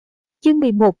Chương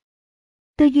 11.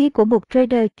 Tư duy của một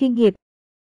trader chuyên nghiệp.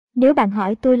 Nếu bạn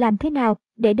hỏi tôi làm thế nào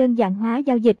để đơn giản hóa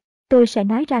giao dịch, tôi sẽ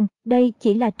nói rằng đây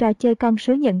chỉ là trò chơi con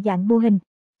số nhận dạng mô hình.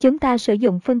 Chúng ta sử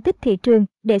dụng phân tích thị trường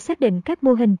để xác định các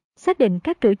mô hình, xác định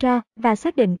các rủi ro và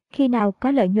xác định khi nào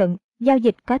có lợi nhuận, giao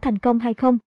dịch có thành công hay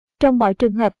không. Trong mọi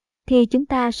trường hợp thì chúng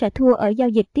ta sẽ thua ở giao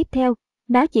dịch tiếp theo.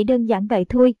 Nó chỉ đơn giản vậy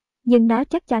thôi, nhưng nó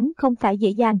chắc chắn không phải dễ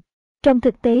dàng. Trong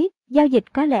thực tế, giao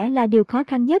dịch có lẽ là điều khó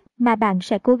khăn nhất mà bạn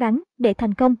sẽ cố gắng để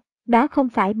thành công. Đó không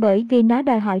phải bởi vì nó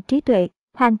đòi hỏi trí tuệ,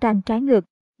 hoàn toàn trái ngược.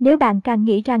 Nếu bạn càng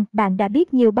nghĩ rằng bạn đã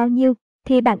biết nhiều bao nhiêu,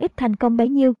 thì bạn ít thành công bấy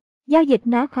nhiêu. Giao dịch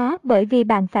nó khó bởi vì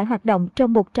bạn phải hoạt động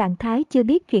trong một trạng thái chưa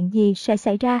biết chuyện gì sẽ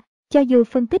xảy ra, cho dù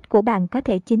phân tích của bạn có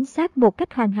thể chính xác một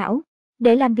cách hoàn hảo.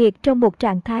 Để làm việc trong một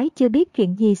trạng thái chưa biết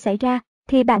chuyện gì xảy ra,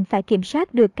 thì bạn phải kiểm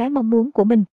soát được cái mong muốn của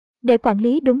mình. Để quản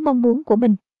lý đúng mong muốn của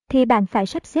mình, thì bạn phải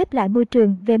sắp xếp lại môi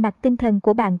trường về mặt tinh thần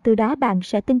của bạn, từ đó bạn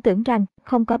sẽ tin tưởng rằng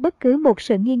không có bất cứ một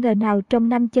sự nghi ngờ nào trong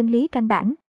 5 chân lý căn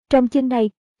bản. Trong chương này,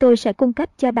 tôi sẽ cung cấp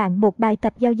cho bạn một bài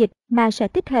tập giao dịch mà sẽ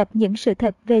tích hợp những sự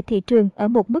thật về thị trường ở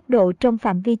một mức độ trong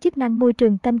phạm vi chức năng môi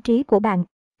trường tâm trí của bạn.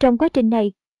 Trong quá trình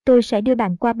này, tôi sẽ đưa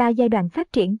bạn qua 3 giai đoạn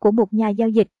phát triển của một nhà giao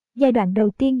dịch. Giai đoạn đầu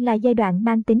tiên là giai đoạn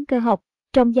mang tính cơ học.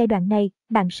 Trong giai đoạn này,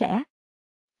 bạn sẽ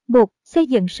 1. Xây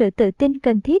dựng sự tự tin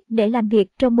cần thiết để làm việc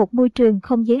trong một môi trường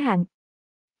không giới hạn.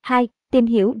 2. Tìm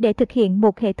hiểu để thực hiện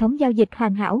một hệ thống giao dịch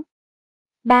hoàn hảo.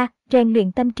 3. Rèn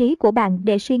luyện tâm trí của bạn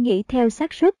để suy nghĩ theo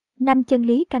xác suất, 5 chân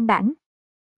lý căn bản.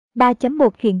 3.1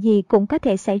 Chuyện gì cũng có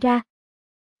thể xảy ra.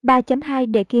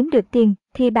 3.2 Để kiếm được tiền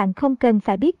thì bạn không cần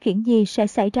phải biết chuyện gì sẽ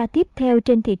xảy ra tiếp theo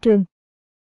trên thị trường.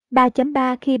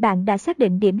 3.3 Khi bạn đã xác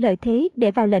định điểm lợi thế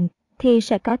để vào lệnh, thì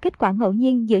sẽ có kết quả ngẫu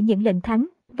nhiên giữa những lệnh thắng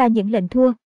và những lệnh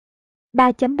thua.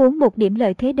 3.4 Một điểm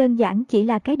lợi thế đơn giản chỉ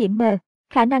là cái điểm M,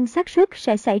 khả năng xác suất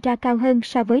sẽ xảy ra cao hơn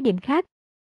so với điểm khác.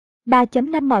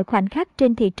 3.5 Mọi khoảnh khắc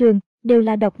trên thị trường đều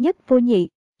là độc nhất vô nhị,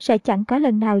 sẽ chẳng có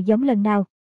lần nào giống lần nào.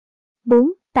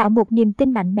 4. Tạo một niềm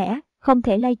tin mạnh mẽ, không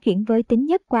thể lay chuyển với tính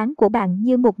nhất quán của bạn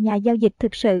như một nhà giao dịch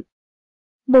thực sự.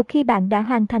 Một khi bạn đã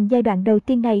hoàn thành giai đoạn đầu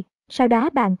tiên này, sau đó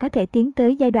bạn có thể tiến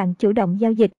tới giai đoạn chủ động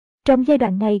giao dịch. Trong giai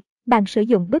đoạn này, bạn sử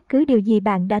dụng bất cứ điều gì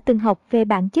bạn đã từng học về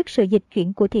bản chất sự dịch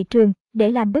chuyển của thị trường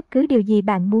để làm bất cứ điều gì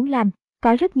bạn muốn làm.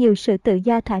 Có rất nhiều sự tự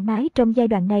do thoải mái trong giai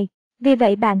đoạn này. Vì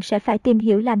vậy bạn sẽ phải tìm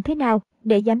hiểu làm thế nào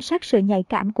để giám sát sự nhạy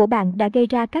cảm của bạn đã gây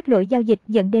ra các lỗi giao dịch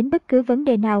dẫn đến bất cứ vấn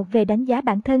đề nào về đánh giá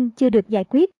bản thân chưa được giải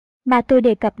quyết, mà tôi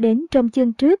đề cập đến trong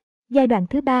chương trước. Giai đoạn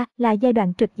thứ 3 là giai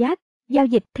đoạn trực giác. Giao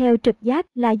dịch theo trực giác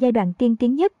là giai đoạn tiên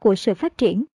tiến nhất của sự phát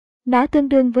triển. Nó tương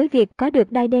đương với việc có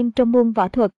được đai đen trong môn võ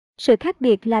thuật. Sự khác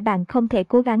biệt là bạn không thể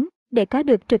cố gắng để có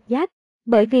được trực giác,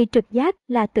 bởi vì trực giác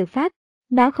là tự phát.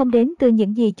 Nó không đến từ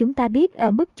những gì chúng ta biết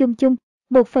ở mức chung chung.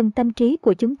 Một phần tâm trí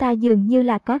của chúng ta dường như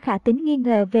là có khả tính nghi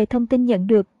ngờ về thông tin nhận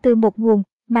được từ một nguồn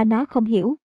mà nó không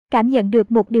hiểu. Cảm nhận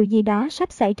được một điều gì đó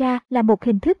sắp xảy ra là một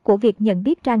hình thức của việc nhận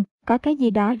biết rằng có cái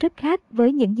gì đó rất khác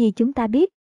với những gì chúng ta biết.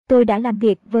 Tôi đã làm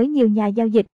việc với nhiều nhà giao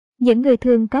dịch. Những người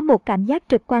thường có một cảm giác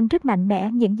trực quan rất mạnh mẽ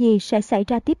những gì sẽ xảy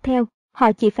ra tiếp theo.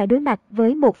 Họ chỉ phải đối mặt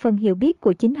với một phần hiểu biết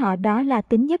của chính họ, đó là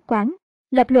tính nhất quán.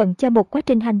 Lập luận cho một quá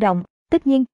trình hành động. Tất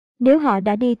nhiên, nếu họ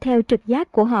đã đi theo trực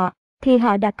giác của họ, thì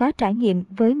họ đã có trải nghiệm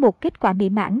với một kết quả mỹ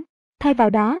mãn. Thay vào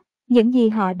đó, những gì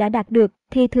họ đã đạt được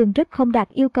thì thường rất không đạt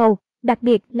yêu cầu, đặc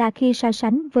biệt là khi so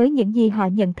sánh với những gì họ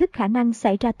nhận thức khả năng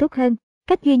xảy ra tốt hơn.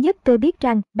 Cách duy nhất tôi biết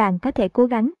rằng bạn có thể cố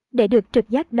gắng để được trực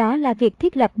giác đó là việc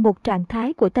thiết lập một trạng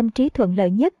thái của tâm trí thuận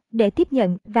lợi nhất để tiếp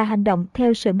nhận và hành động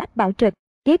theo sự mách bảo trực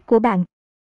tiếp của bạn.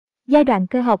 Giai đoạn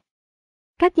cơ học.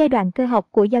 Các giai đoạn cơ học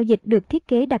của giao dịch được thiết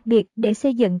kế đặc biệt để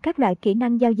xây dựng các loại kỹ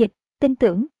năng giao dịch, tin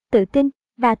tưởng, tự tin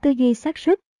và tư duy xác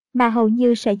suất mà hầu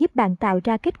như sẽ giúp bạn tạo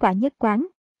ra kết quả nhất quán.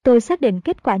 Tôi xác định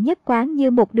kết quả nhất quán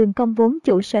như một đường cong vốn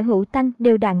chủ sở hữu tăng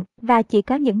đều đặn và chỉ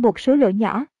có những một số lỗi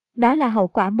nhỏ. Đó là hậu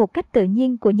quả một cách tự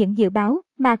nhiên của những dự báo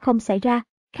mà không xảy ra,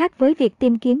 khác với việc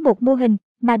tìm kiếm một mô hình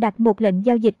mà đặt một lệnh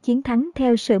giao dịch chiến thắng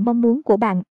theo sự mong muốn của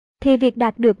bạn. Thì việc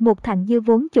đạt được một thặng dư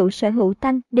vốn chủ sở hữu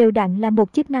tăng đều đặn là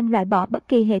một chức năng loại bỏ bất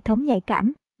kỳ hệ thống nhạy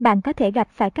cảm. Bạn có thể gặp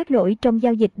phải các lỗi trong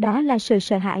giao dịch, đó là sự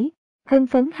sợ hãi, hưng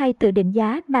phấn hay tự định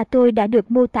giá mà tôi đã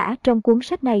được mô tả trong cuốn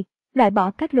sách này. Loại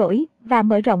bỏ các lỗi và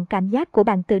mở rộng cảm giác của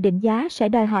bạn tự định giá sẽ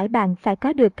đòi hỏi bạn phải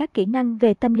có được các kỹ năng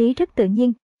về tâm lý rất tự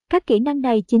nhiên. Các kỹ năng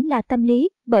này chính là tâm lý,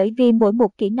 bởi vì mỗi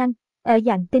một kỹ năng, ở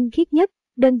dạng tinh khiết nhất,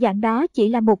 đơn giản đó chỉ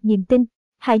là một niềm tin.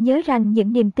 Hãy nhớ rằng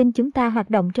những niềm tin chúng ta hoạt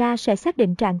động ra sẽ xác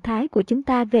định trạng thái của chúng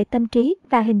ta về tâm trí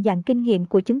và hình dạng kinh nghiệm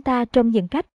của chúng ta trong những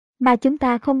cách mà chúng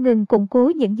ta không ngừng củng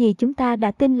cố những gì chúng ta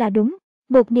đã tin là đúng.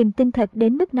 Một niềm tin thật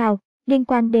đến mức nào liên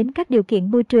quan đến các điều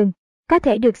kiện môi trường, có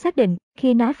thể được xác định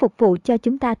khi nó phục vụ cho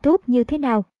chúng ta tốt như thế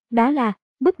nào. Đó là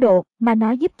mức độ mà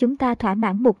nó giúp chúng ta thỏa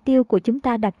mãn mục tiêu của chúng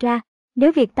ta đặt ra.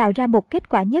 Nếu việc tạo ra một kết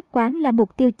quả nhất quán là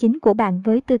mục tiêu chính của bạn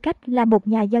với tư cách là một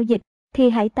nhà giao dịch, thì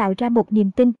hãy tạo ra một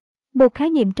niềm tin, một khái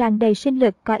niệm tràn đầy sinh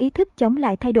lực có ý thức chống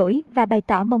lại thay đổi và bày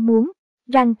tỏ mong muốn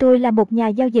rằng tôi là một nhà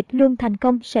giao dịch luôn thành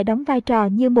công sẽ đóng vai trò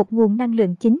như một nguồn năng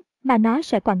lượng chính mà nó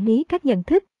sẽ quản lý các nhận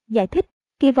thức, giải thích,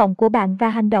 kỳ vọng của bạn và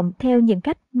hành động theo những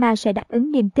cách mà sẽ đáp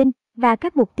ứng niềm tin và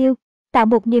các mục tiêu. Tạo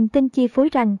một niềm tin chi phối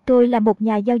rằng tôi là một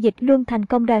nhà giao dịch luôn thành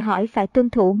công đòi hỏi phải tuân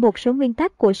thủ một số nguyên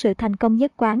tắc của sự thành công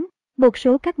nhất quán. Một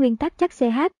số các nguyên tắc chắc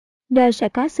N sẽ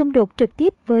có xung đột trực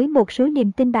tiếp với một số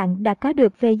niềm tin bạn đã có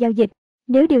được về giao dịch.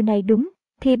 Nếu điều này đúng,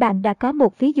 thì bạn đã có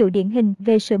một ví dụ điển hình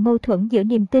về sự mâu thuẫn giữa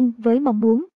niềm tin với mong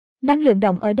muốn. Năng lượng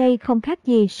động ở đây không khác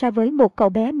gì so với một cậu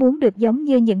bé muốn được giống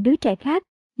như những đứa trẻ khác,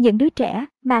 những đứa trẻ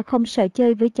mà không sợ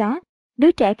chơi với chó.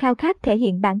 Đứa trẻ khao khát thể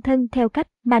hiện bản thân theo cách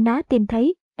mà nó tìm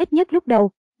thấy, ít nhất lúc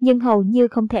đầu, nhưng hầu như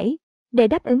không thể. Để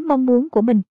đáp ứng mong muốn của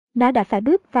mình, nó đã phải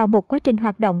bước vào một quá trình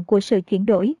hoạt động của sự chuyển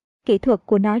đổi. Kỹ thuật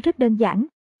của nó rất đơn giản.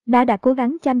 Nó đã cố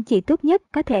gắng chăm chỉ tốt nhất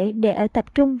có thể để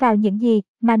tập trung vào những gì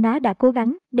mà nó đã cố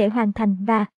gắng để hoàn thành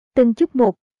và, từng chút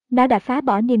một, nó đã phá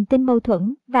bỏ niềm tin mâu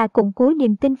thuẫn và củng cố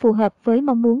niềm tin phù hợp với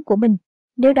mong muốn của mình.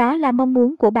 Nếu đó là mong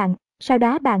muốn của bạn, sau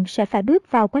đó bạn sẽ phải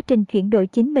bước vào quá trình chuyển đổi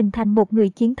chính mình thành một người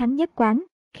chiến thắng nhất quán.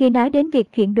 Khi nói đến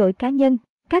việc chuyển đổi cá nhân,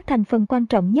 các thành phần quan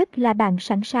trọng nhất là bạn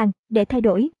sẵn sàng để thay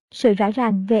đổi, sự rõ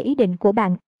ràng về ý định của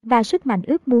bạn và sức mạnh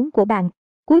ước muốn của bạn.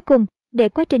 Cuối cùng, để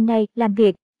quá trình này làm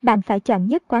việc, bạn phải chọn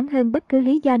nhất quán hơn bất cứ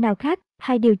lý do nào khác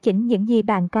hay điều chỉnh những gì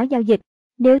bạn có giao dịch.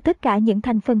 Nếu tất cả những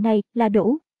thành phần này là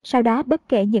đủ, sau đó bất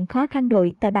kể những khó khăn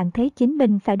nội tại bạn thấy chính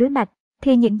mình phải đối mặt,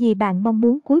 thì những gì bạn mong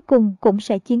muốn cuối cùng cũng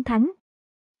sẽ chiến thắng.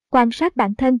 Quan sát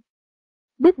bản thân.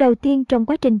 Bước đầu tiên trong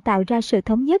quá trình tạo ra sự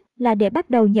thống nhất là để bắt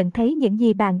đầu nhận thấy những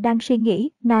gì bạn đang suy nghĩ,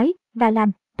 nói và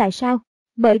làm. Tại sao?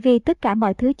 Bởi vì tất cả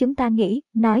mọi thứ chúng ta nghĩ,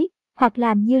 nói hoặc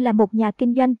làm như là một nhà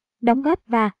kinh doanh, đóng góp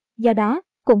và, do đó,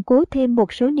 củng cố thêm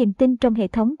một số niềm tin trong hệ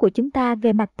thống của chúng ta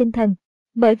về mặt tinh thần.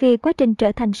 Bởi vì quá trình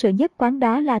trở thành sự nhất quán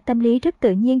đó là tâm lý rất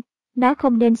tự nhiên. Nó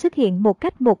không nên xuất hiện một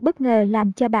cách bất ngờ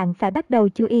làm cho bạn phải bắt đầu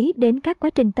chú ý đến các quá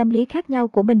trình tâm lý khác nhau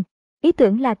của mình. Ý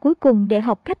tưởng là cuối cùng để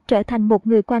học cách trở thành một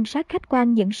người quan sát khách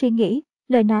quan những suy nghĩ,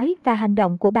 lời nói và hành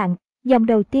động của bạn. Dòng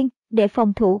đầu tiên, để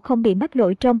phòng thủ không bị mắc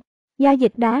lỗi trong giao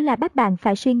dịch đó là bắt bạn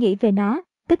phải suy nghĩ về nó.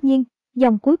 Tất nhiên,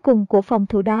 dòng cuối cùng của phòng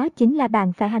thủ đó chính là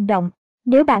bạn phải hành động.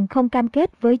 Nếu bạn không cam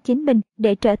kết với chính mình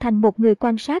để trở thành một người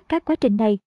quan sát các quá trình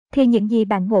này, thì những gì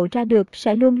bạn ngộ ra được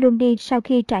sẽ luôn luôn đi sau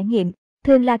khi trải nghiệm.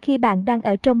 Thường là khi bạn đang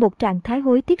ở trong một trạng thái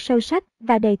hối tiếc sâu sắc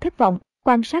và đầy thất vọng,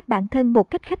 quan sát bản thân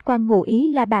một cách khách quan ngụ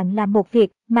ý là bạn làm một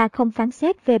việc mà không phán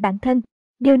xét về bản thân.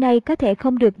 Điều này có thể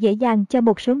không được dễ dàng cho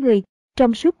một số người.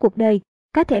 Trong suốt cuộc đời,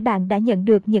 có thể bạn đã nhận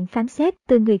được những phán xét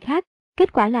từ người khác.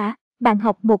 Kết quả là, bạn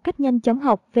học một cách nhanh chóng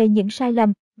học về những sai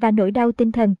lầm và nỗi đau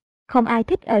tinh thần. Không ai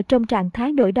thích ở trong trạng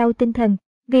thái nỗi đau tinh thần.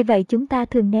 Vì vậy chúng ta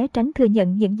thường né tránh thừa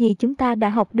nhận những gì chúng ta đã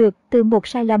học được từ một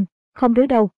sai lầm, không đối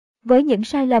đầu với những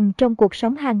sai lầm trong cuộc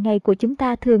sống hàng ngày của chúng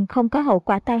ta thường không có hậu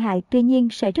quả tai hại, tuy nhiên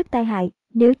sẽ rất tai hại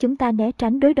nếu chúng ta né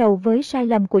tránh đối đầu với sai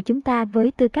lầm của chúng ta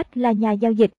với tư cách là nhà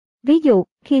giao dịch. Ví dụ,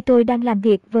 khi tôi đang làm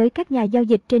việc với các nhà giao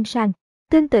dịch trên sàn,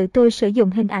 tương tự tôi sử dụng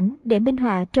hình ảnh để minh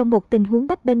họa trong một tình huống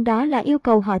bấp bênh, đó là yêu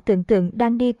cầu họ tưởng tượng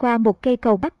đang đi qua một cây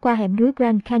cầu bắc qua hẻm núi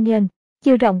Grand Canyon.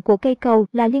 Chiều rộng của cây cầu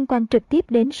là liên quan trực tiếp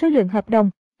đến số lượng hợp đồng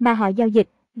mà họ giao dịch.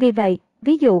 Vì vậy,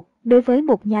 ví dụ, đối với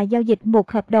một nhà giao dịch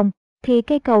một hợp đồng, thì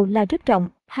cây cầu là rất rộng,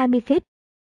 20 feet.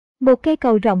 Một cây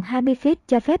cầu rộng 20 feet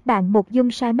cho phép bạn một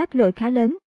dung sai mắc lỗi khá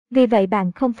lớn. Vì vậy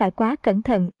bạn không phải quá cẩn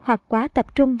thận hoặc quá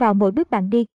tập trung vào mỗi bước bạn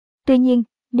đi. Tuy nhiên,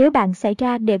 nếu bạn xảy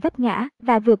ra để vấp ngã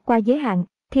và vượt qua giới hạn,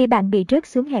 thì bạn bị rớt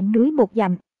xuống hẻm núi một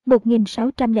dặm,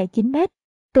 1609 mét.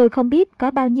 Tôi không biết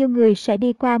có bao nhiêu người sẽ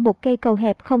đi qua một cây cầu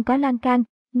hẹp không có lan can,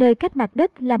 nơi cách mặt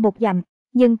đất là một dặm,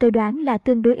 nhưng tôi đoán là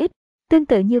tương đối ít. Tương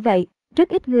tự như vậy, rất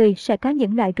ít người sẽ có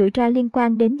những loại rủi ro liên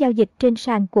quan đến giao dịch trên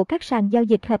sàn của các sàn giao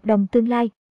dịch hợp đồng tương lai.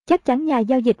 Chắc chắn nhà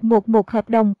giao dịch một hợp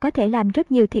đồng có thể làm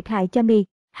rất nhiều thiệt hại cho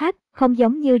không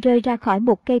giống như rơi ra khỏi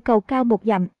một cây cầu cao một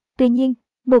dặm. Tuy nhiên,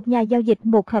 một nhà giao dịch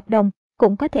một hợp đồng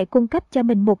cũng có thể cung cấp cho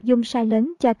mình một dung sai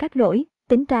lớn cho các lỗi,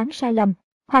 tính toán sai lầm,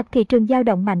 hoặc thị trường dao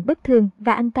động mạnh bất thường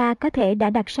và anh ta có thể đã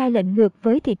đặt sai lệnh ngược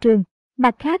với thị trường.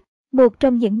 Mặt khác, một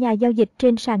trong những nhà giao dịch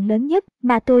trên sàn lớn nhất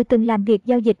mà tôi từng làm việc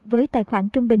giao dịch với tài khoản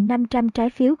trung bình 500 trái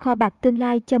phiếu kho bạc tương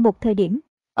lai cho một thời điểm.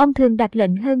 Ông thường đặt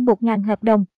lệnh hơn 1.000 hợp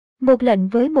đồng. Một lệnh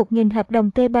với 1.000 hợp đồng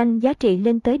T-bond giá trị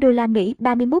lên tới đô la Mỹ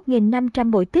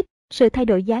 31.500 mỗi tích, sự thay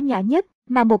đổi giá nhỏ nhất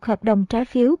mà một hợp đồng trái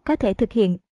phiếu có thể thực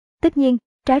hiện. Tất nhiên,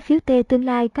 trái phiếu T tương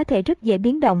lai có thể rất dễ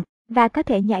biến động và có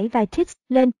thể nhảy vài ticks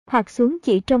lên hoặc xuống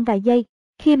chỉ trong vài giây.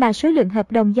 Khi mà số lượng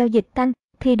hợp đồng giao dịch tăng,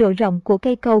 thì độ rộng của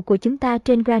cây cầu của chúng ta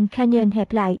trên Grand Canyon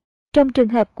hẹp lại. Trong trường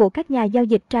hợp của các nhà giao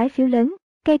dịch trái phiếu lớn,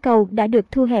 cây cầu đã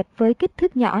được thu hẹp với kích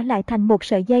thước nhỏ lại thành một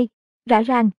sợi dây. Rõ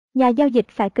ràng, nhà giao dịch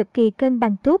phải cực kỳ cân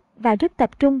bằng tốt và rất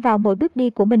tập trung vào mỗi bước đi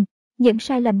của mình. Những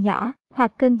sai lầm nhỏ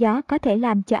hoặc cơn gió có thể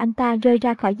làm cho anh ta rơi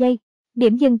ra khỏi dây.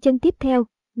 Điểm dừng chân tiếp theo,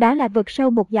 đó là vượt sâu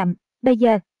một dặm. Bây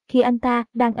giờ, khi anh ta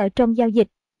đang ở trong giao dịch,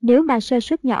 nếu mà sơ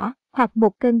suất nhỏ hoặc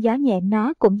một cơn gió nhẹ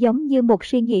nó cũng giống như một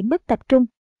suy nghĩ mất tập trung.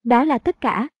 Đó là tất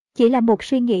cả, chỉ là một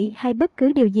suy nghĩ hay bất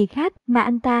cứ điều gì khác mà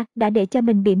anh ta đã để cho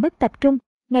mình bị mất tập trung,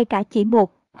 ngay cả chỉ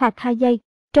 1 hoặc 2 giây.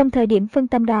 Trong thời điểm phân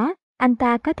tâm đó, anh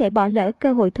ta có thể bỏ lỡ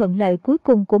cơ hội thuận lợi cuối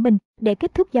cùng của mình để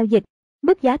kết thúc giao dịch.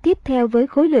 Mức giá tiếp theo với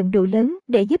khối lượng đủ lớn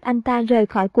để giúp anh ta rời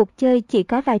khỏi cuộc chơi chỉ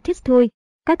có vài trích thôi.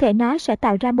 Có thể nó sẽ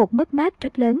tạo ra một mất mát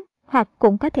rất lớn, hoặc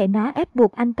cũng có thể nó ép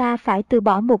buộc anh ta phải từ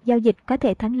bỏ một giao dịch có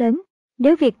thể thắng lớn.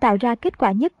 Nếu việc tạo ra kết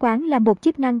quả nhất quán là một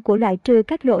chức năng của loại trừ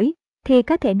các lỗi, thì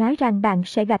có thể nói rằng bạn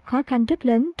sẽ gặp khó khăn rất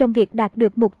lớn trong việc đạt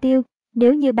được mục tiêu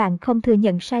nếu như bạn không thừa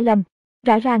nhận sai lầm.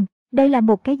 Rõ ràng, đây là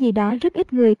một cái gì đó rất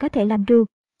ít người có thể làm được.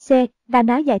 Và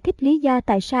nó giải thích lý do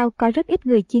tại sao có rất ít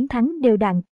người chiến thắng đều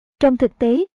đặn. Trong thực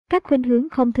tế, các khuynh hướng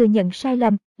không thừa nhận sai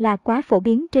lầm là quá phổ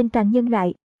biến trên toàn nhân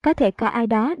loại. Có thể có ai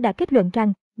đó đã kết luận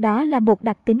rằng đó là một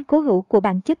đặc tính cố hữu của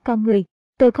bản chất con người.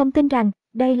 Tôi không tin rằng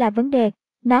đây là vấn đề.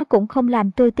 Nó cũng không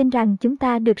làm tôi tin rằng chúng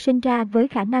ta được sinh ra với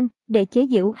khả năng để chế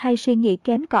giễu hay suy nghĩ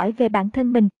kém cỏi về bản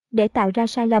thân mình để tạo ra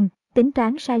sai lầm, tính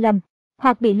toán sai lầm,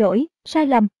 hoặc bị lỗi. Sai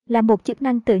lầm là một chức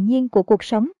năng tự nhiên của cuộc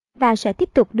sống và sẽ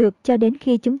tiếp tục được cho đến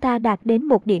khi chúng ta đạt đến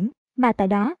một điểm mà tại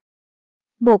đó.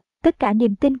 1. Tất cả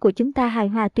niềm tin của chúng ta hài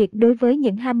hòa tuyệt đối với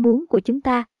những ham muốn của chúng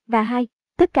ta. Và 2.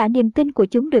 Tất cả niềm tin của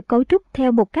chúng được cấu trúc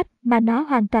theo một cách mà nó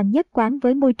hoàn toàn nhất quán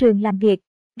với môi trường làm việc.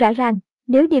 Rõ ràng,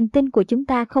 nếu niềm tin của chúng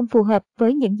ta không phù hợp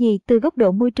với những gì từ góc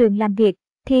độ môi trường làm việc,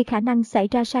 thì khả năng xảy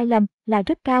ra sai lầm là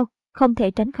rất cao, không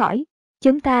thể tránh khỏi.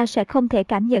 Chúng ta sẽ không thể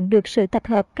cảm nhận được sự tập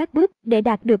hợp các bước để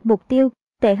đạt được mục tiêu.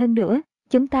 Tệ hơn nữa,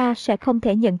 chúng ta sẽ không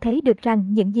thể nhận thấy được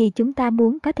rằng những gì chúng ta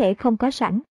muốn có thể không có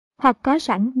sẵn, hoặc có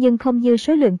sẵn nhưng không như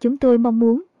số lượng chúng tôi mong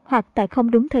muốn, hoặc tại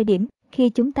không đúng thời điểm khi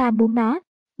chúng ta muốn nó.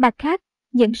 Mặt khác,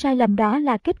 những sai lầm đó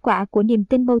là kết quả của niềm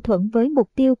tin mâu thuẫn với mục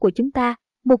tiêu của chúng ta.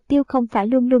 Mục tiêu không phải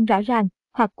luôn luôn rõ ràng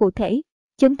hoặc cụ thể.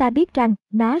 Chúng ta biết rằng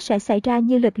nó sẽ xảy ra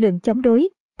như lực lượng chống đối,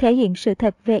 thể hiện sự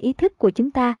thật về ý thức của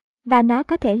chúng ta, và nó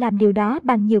có thể làm điều đó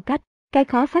bằng nhiều cách. Cái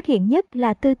khó phát hiện nhất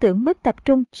là tư tưởng mất tập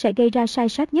trung sẽ gây ra sai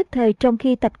sót nhất thời, trong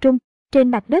khi tập trung trên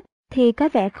mặt đất thì có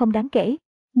vẻ không đáng kể.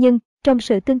 Nhưng, trong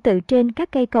sự tương tự trên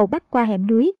các cây cầu bắc qua hẻm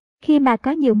núi, khi mà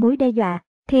có nhiều mối đe dọa,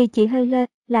 thì chỉ hơi lơ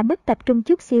là mất tập trung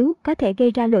chút xíu có thể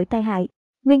gây ra lỗi tai hại.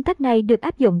 Nguyên tắc này được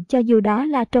áp dụng cho dù đó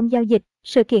là trong giao dịch,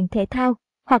 sự kiện thể thao,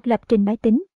 hoặc lập trình máy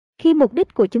tính. Khi mục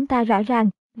đích của chúng ta rõ ràng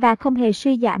và không hề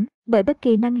suy giảm bởi bất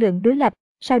kỳ năng lượng đối lập,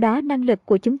 sau đó năng lực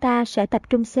của chúng ta sẽ tập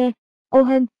trung CO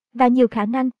hơn, và nhiều khả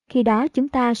năng khi đó chúng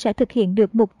ta sẽ thực hiện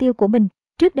được mục tiêu của mình.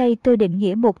 Trước đây tôi định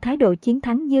nghĩa một thái độ chiến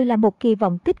thắng như là một kỳ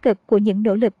vọng tích cực của những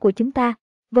nỗ lực của chúng ta,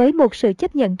 với một sự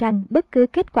chấp nhận rằng bất cứ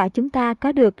kết quả chúng ta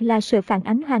có được là sự phản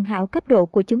ánh hoàn hảo cấp độ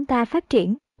của chúng ta phát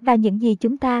triển, và những gì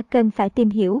chúng ta cần phải tìm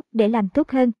hiểu để làm tốt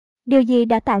hơn. Điều gì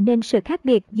đã tạo nên sự khác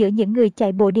biệt giữa những người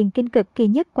chạy bộ điền kinh cực kỳ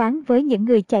nhất quán với những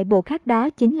người chạy bộ khác, đó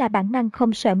chính là bản năng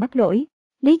không sợ mắc lỗi.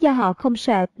 Lý do họ không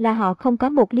sợ là họ không có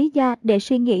một lý do để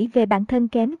suy nghĩ về bản thân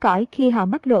kém cỏi khi họ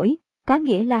mắc lỗi, có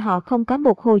nghĩa là họ không có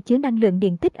một hồ chứa năng lượng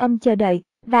điện tích âm chờ đợi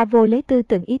và vô lấy tư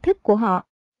tưởng ý thức của họ.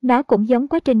 Nó cũng giống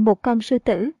quá trình một con sư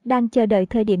tử đang chờ đợi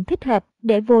thời điểm thích hợp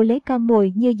để vô lấy con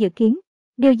mồi như dự kiến.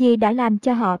 Điều gì đã làm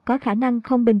cho họ có khả năng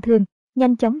không bình thường,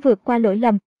 nhanh chóng vượt qua lỗi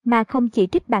lầm mà không chỉ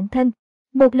trích bản thân?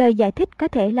 Một lời giải thích có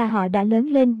thể là họ đã lớn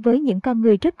lên với những con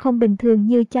người rất không bình thường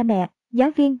như cha mẹ,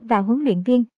 giáo viên và huấn luyện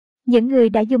viên. Những người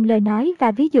đã dùng lời nói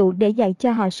và ví dụ để dạy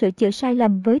cho họ sửa chữa sai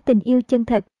lầm với tình yêu chân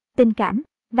thật, tình cảm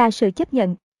và sự chấp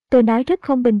nhận. Tôi nói rất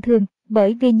không bình thường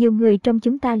bởi vì nhiều người trong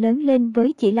chúng ta lớn lên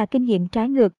với chỉ là kinh nghiệm trái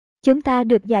ngược. Chúng ta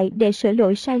được dạy để sửa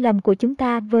lỗi sai lầm của chúng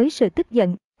ta với sự tức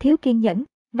giận, thiếu kiên nhẫn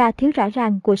và thiếu rõ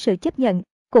ràng của sự chấp nhận.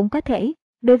 Cũng có thể,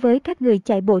 đối với các người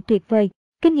chạy bộ tuyệt vời,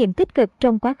 kinh nghiệm tích cực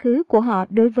trong quá khứ của họ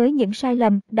đối với những sai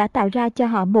lầm đã tạo ra cho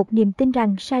họ một niềm tin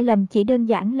rằng sai lầm chỉ đơn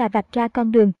giản là vạch ra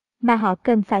con đường mà họ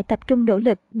cần phải tập trung nỗ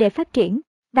lực để phát triển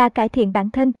và cải thiện bản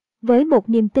thân. Với một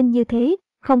niềm tin như thế,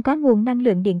 không có nguồn năng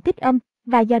lượng điện tích âm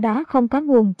và do đó không có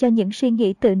nguồn cho những suy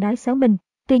nghĩ tự nói xấu mình.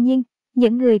 Tuy nhiên,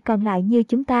 những người còn lại như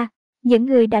chúng ta, những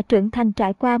người đã trưởng thành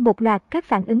trải qua một loạt các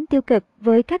phản ứng tiêu cực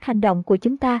với các hành động của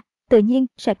chúng ta, tự nhiên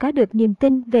sẽ có được niềm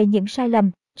tin về những sai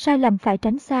lầm. Sai lầm phải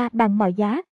tránh xa bằng mọi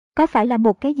giá. Có phải là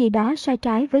một cái gì đó sai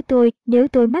trái với tôi nếu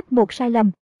tôi mắc một sai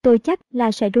lầm? Tôi chắc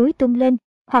là sẽ rối tung lên.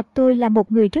 Hoặc tôi là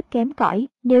một người rất kém cỏi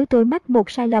nếu tôi mắc một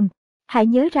sai lầm. Hãy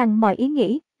nhớ rằng mọi ý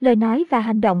nghĩ Lời nói và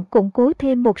hành động củng cố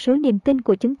thêm một số niềm tin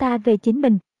của chúng ta về chính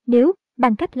mình. Nếu,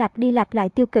 bằng cách lặp đi lặp lại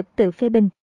tiêu cực tự phê bình,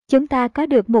 chúng ta có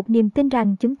được một niềm tin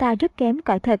rằng chúng ta rất kém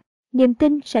cỏi thật, niềm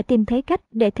tin sẽ tìm thấy cách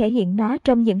để thể hiện nó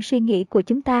trong những suy nghĩ của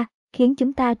chúng ta, khiến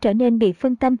chúng ta trở nên bị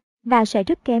phân tâm và sẽ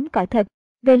rất kém cỏi thật.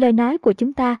 Về lời nói của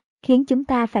chúng ta, khiến chúng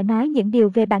ta phải nói những điều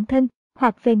về bản thân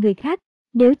hoặc về người khác.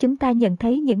 Nếu chúng ta nhận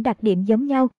thấy những đặc điểm giống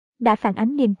nhau, đã phản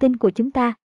ánh niềm tin của chúng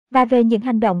ta, và về những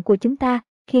hành động của chúng ta,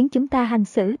 khiến chúng ta hành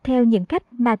xử theo những cách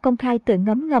mà công khai tự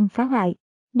ngấm ngầm phá hoại.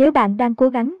 Nếu bạn đang cố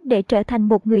gắng để trở thành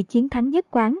một người chiến thắng nhất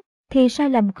quán, thì sai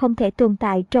lầm không thể tồn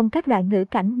tại trong các loại ngữ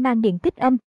cảnh mang điện tích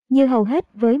âm, như hầu hết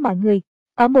với mọi người.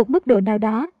 Ở một mức độ nào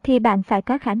đó thì bạn phải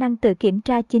có khả năng tự kiểm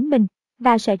tra chính mình,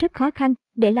 và sẽ rất khó khăn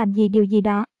để làm điều gì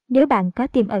đó nếu bạn có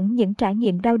tiềm ẩn những trải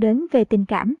nghiệm đau đớn về tình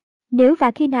cảm. Nếu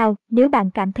và khi nào nếu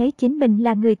bạn cảm thấy chính mình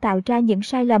là người tạo ra những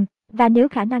sai lầm, và nếu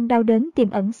khả năng đau đớn tiềm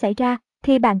ẩn xảy ra,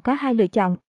 thì bạn có hai lựa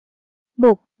chọn.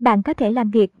 Một, bạn có thể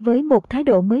làm việc với một thái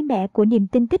độ mới mẻ của niềm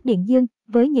tin tích điện dương,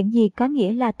 với những gì có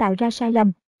nghĩa là tạo ra sai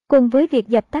lầm, cùng với việc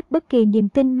dập tắt bất kỳ niềm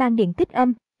tin mang điện tích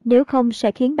âm, nếu không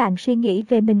sẽ khiến bạn suy nghĩ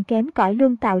về mình kém cỏi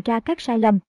luôn tạo ra các sai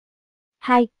lầm.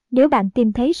 2. Nếu bạn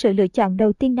tìm thấy sự lựa chọn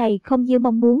đầu tiên này không như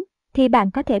mong muốn, thì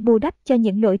bạn có thể bù đắp cho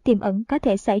những lỗi tiềm ẩn có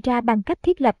thể xảy ra bằng cách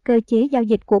thiết lập cơ chế giao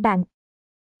dịch của bạn.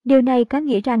 Điều này có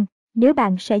nghĩa rằng, nếu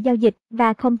bạn sẽ giao dịch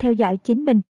và không theo dõi chính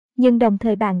mình, nhưng đồng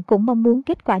thời bạn cũng mong muốn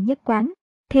kết quả nhất quán,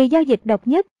 thì giao dịch độc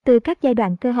nhất từ các giai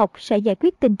đoạn cơ học sẽ giải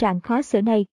quyết tình trạng khó xử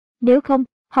này. Nếu không,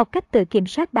 học cách tự kiểm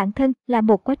soát bản thân là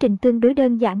một quá trình tương đối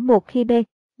đơn giản một khi B,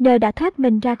 N đã thoát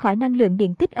mình ra khỏi năng lượng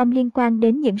điện tích âm liên quan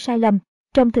đến những sai lầm.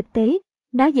 Trong thực tế,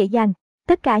 nó dễ dàng.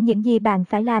 Tất cả những gì bạn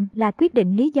phải làm là quyết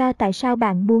định lý do tại sao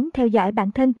bạn muốn theo dõi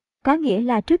bản thân, có nghĩa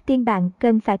là trước tiên bạn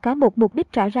cần phải có một mục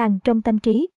đích rõ ràng trong tâm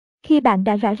trí. Khi bạn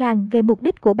đã rõ ràng về mục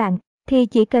đích của bạn, thì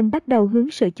chỉ cần bắt đầu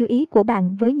hướng sự chú ý của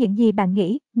bạn với những gì bạn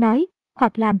nghĩ, nói,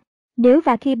 hoặc làm. Nếu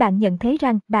và khi bạn nhận thấy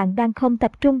rằng bạn đang không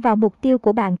tập trung vào mục tiêu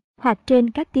của bạn, hoặc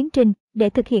trên các tiến trình để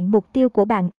thực hiện mục tiêu của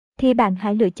bạn, thì bạn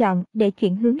hãy lựa chọn để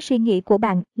chuyển hướng suy nghĩ của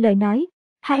bạn, lời nói,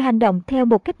 hay hành động theo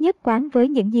một cách nhất quán với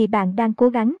những gì bạn đang cố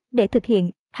gắng để thực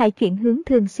hiện. Hãy chuyển hướng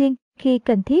thường xuyên, khi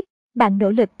cần thiết, bạn nỗ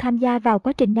lực tham gia vào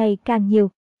quá trình này càng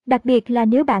nhiều. Đặc biệt là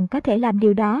nếu bạn có thể làm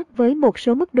điều đó với một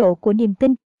số mức độ của niềm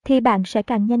tin, thì bạn sẽ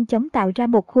càng nhanh chóng tạo ra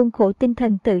một khuôn khổ tinh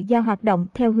thần tự do hoạt động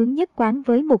theo hướng nhất quán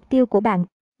với mục tiêu của bạn,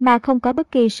 mà không có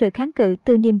bất kỳ sự kháng cự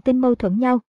từ niềm tin mâu thuẫn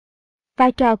nhau.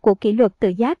 Vai trò của kỷ luật tự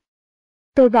giác.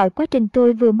 Tôi gọi quá trình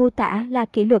tôi vừa mô tả là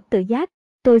kỷ luật tự giác.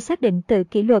 Tôi xác định tự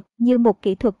kỷ luật như một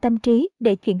kỹ thuật tâm trí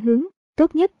để chuyển hướng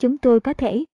tốt nhất chúng tôi có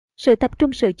thể. Sự tập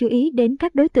trung sự chú ý đến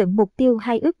các đối tượng mục tiêu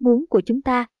hay ước muốn của chúng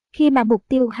ta, khi mà mục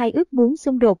tiêu hay ước muốn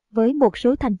xung đột với một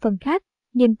số thành phần khác,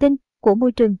 niềm tin, của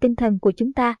môi trường tinh thần của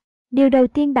chúng ta. Điều đầu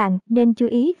tiên bạn nên chú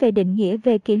ý về định nghĩa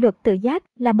về kỷ luật tự giác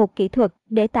là một kỹ thuật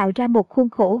để tạo ra một khuôn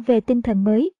khổ về tinh thần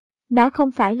mới. Nó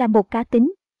không phải là một cá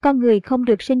tính, con người không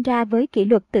được sinh ra với kỷ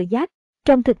luật tự giác.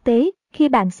 Trong thực tế, khi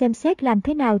bạn xem xét làm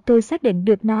thế nào tôi xác định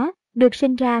được nó, được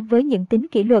sinh ra với những tính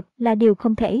kỷ luật là điều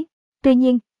không thể. Tuy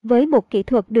nhiên, với một kỹ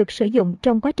thuật được sử dụng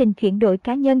trong quá trình chuyển đổi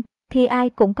cá nhân, thì ai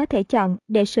cũng có thể chọn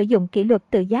để sử dụng kỷ luật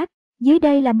tự giác. Dưới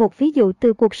đây là một ví dụ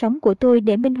từ cuộc sống của tôi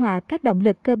để minh họa các động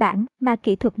lực cơ bản mà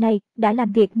kỹ thuật này đã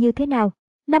làm việc như thế nào.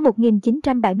 Năm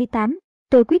 1978,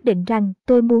 tôi quyết định rằng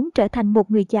tôi muốn trở thành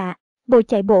một người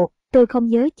chạy bộ. Tôi không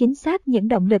nhớ chính xác những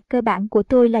động lực cơ bản của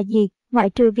tôi là gì, ngoại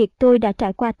trừ việc tôi đã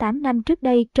trải qua 8 năm trước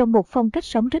đây trong một phong cách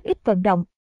sống rất ít vận động.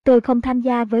 Tôi không tham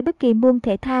gia với bất kỳ môn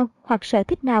thể thao hoặc sở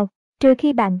thích nào, trừ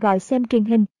khi bạn gọi xem truyền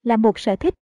hình là một sở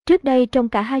thích. Trước đây trong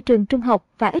cả hai trường trung học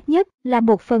và ít nhất là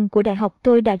một phần của đại học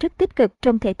tôi đã rất tích cực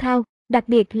trong thể thao, đặc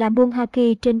biệt là môn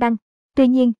hockey trên băng. Tuy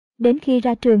nhiên, đến khi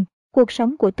ra trường, cuộc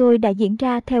sống của tôi đã diễn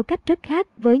ra theo cách rất khác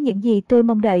với những gì tôi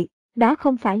mong đợi. Đó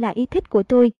không phải là ý thích của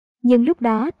tôi, nhưng lúc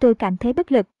đó tôi cảm thấy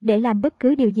bất lực để làm bất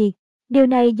cứ điều gì. Điều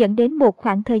này dẫn đến một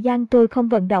khoảng thời gian tôi không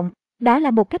vận động. Đó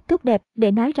là một cách tốt đẹp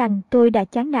để nói rằng tôi đã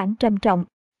chán nản trầm trọng.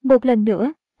 Một lần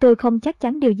nữa, tôi không chắc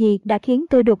chắn điều gì đã khiến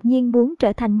tôi đột nhiên muốn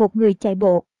trở thành một người chạy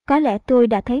bộ. Có lẽ tôi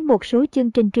đã thấy một số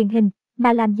chương trình truyền hình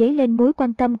mà làm dấy lên mối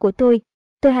quan tâm của tôi.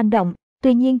 Tôi hành động,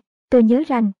 tuy nhiên, tôi nhớ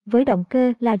rằng với động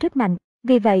cơ là rất mạnh.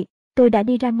 Vì vậy, tôi đã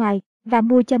đi ra ngoài và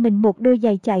mua cho mình một đôi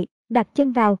giày chạy, đặt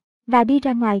chân vào và đi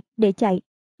ra ngoài để chạy.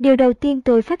 Điều đầu tiên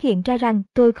tôi phát hiện ra rằng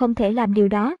tôi không thể làm điều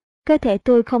đó. Cơ thể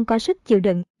tôi không có sức chịu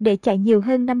đựng để chạy nhiều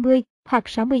hơn 50 hoặc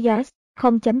 60 yards,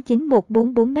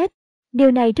 0.9144 mét.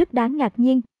 Điều này rất đáng ngạc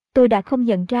nhiên, tôi đã không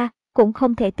nhận ra, cũng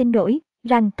không thể tin nổi,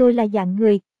 rằng tôi là dạng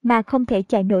người mà không thể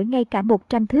chạy nổi ngay cả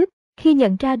 100 thước. Khi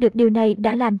nhận ra được điều này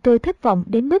đã làm tôi thất vọng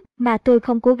đến mức mà tôi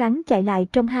không cố gắng chạy lại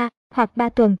trong 2 hoặc 3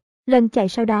 tuần. Lần chạy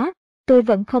sau đó, tôi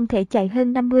vẫn không thể chạy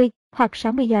hơn 50 hoặc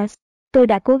 60 yards. Tôi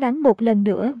đã cố gắng một lần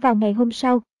nữa vào ngày hôm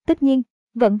sau, Tất nhiên,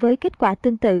 vẫn với kết quả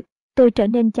tương tự, tôi trở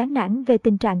nên chán nản về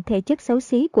tình trạng thể chất xấu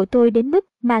xí của tôi đến mức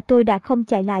mà tôi đã không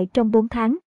chạy lại trong 4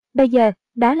 tháng. Bây giờ,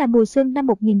 đó là mùa xuân năm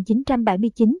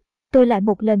 1979, tôi lại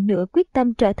một lần nữa quyết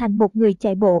tâm trở thành một người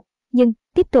chạy bộ. Nhưng,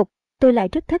 tiếp tục, tôi lại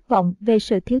rất thất vọng về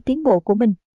sự thiếu tiến bộ của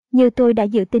mình. Như tôi đã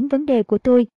dự tính vấn đề của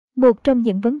tôi, một trong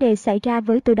những vấn đề xảy ra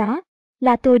với tôi đó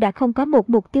là tôi đã không có một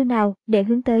mục tiêu nào để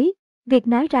hướng tới. Việc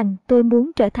nói rằng tôi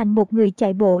muốn trở thành một người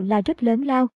chạy bộ là rất lớn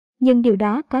lao, nhưng điều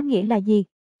đó có nghĩa là gì?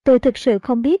 Tôi thực sự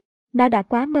không biết, nó đã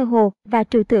quá mơ hồ và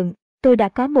trừu tượng, tôi đã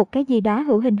có một cái gì đó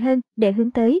hữu hình hơn để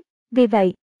hướng tới. Vì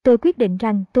vậy, tôi quyết định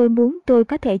rằng tôi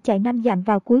có thể chạy 5 dặm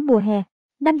vào cuối mùa hè.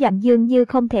 5 dặm dường như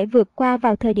không thể vượt qua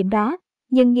vào thời điểm đó,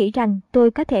 nhưng nghĩ rằng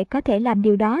tôi có thể làm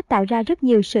điều đó tạo ra rất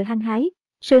nhiều sự hăng hái.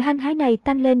 Sự hăng hái này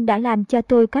tăng lên đã làm cho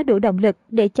tôi có đủ động lực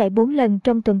để chạy 4 lần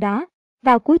trong tuần đó.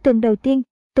 Vào cuối tuần đầu tiên,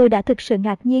 tôi đã thực sự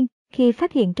ngạc nhiên khi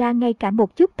phát hiện ra ngay cả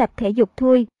một chút tập thể dục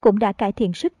thôi cũng đã cải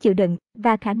thiện sức chịu đựng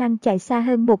và khả năng chạy xa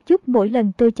hơn một chút mỗi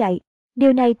lần tôi chạy.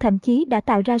 Điều này thậm chí đã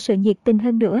tạo ra sự nhiệt tình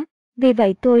hơn nữa. Vì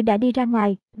vậy tôi đã đi ra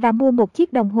ngoài và mua một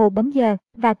chiếc đồng hồ bấm giờ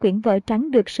và quyển vở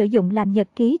trắng được sử dụng làm nhật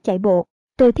ký chạy bộ.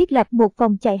 Tôi thiết lập một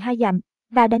vòng chạy 2 dặm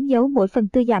và đánh dấu mỗi phần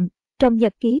tư dặm. Trong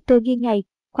nhật ký tôi ghi ngày,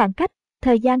 khoảng cách,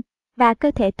 thời gian và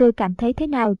cơ thể tôi cảm thấy thế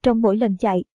nào trong mỗi lần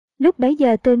chạy. Lúc bấy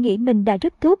giờ tôi nghĩ mình đã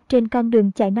rất tốt trên con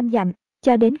đường chạy 5 dặm,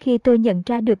 cho đến khi tôi nhận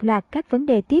ra được loạt các vấn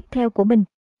đề tiếp theo của mình.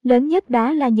 Lớn nhất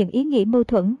đó là những ý nghĩ mâu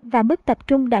thuẫn và mất tập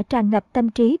trung đã tràn ngập tâm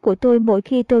trí của tôi mỗi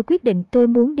khi tôi quyết định tôi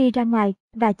muốn đi ra ngoài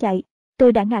và chạy.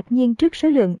 Tôi đã ngạc nhiên trước số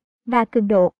lượng và cường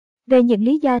độ về những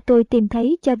lý do tôi tìm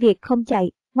thấy cho việc không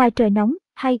chạy. Ngoài trời nóng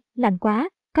hay lạnh quá,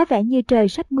 có vẻ như trời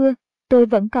sắp mưa, tôi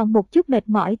vẫn còn một chút mệt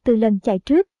mỏi từ lần chạy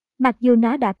trước, mặc dù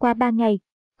nó đã qua 3 ngày.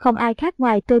 Không ai khác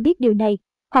ngoài tôi biết điều này,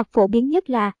 hoặc phổ biến nhất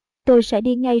là tôi sẽ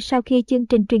đi ngay sau khi chương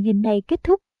trình truyền hình này kết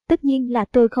thúc. Tất nhiên là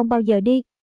tôi không bao giờ đi.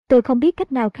 Tôi không biết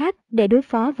cách nào khác để đối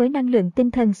phó với năng lượng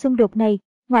tinh thần xung đột này,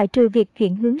 ngoại trừ việc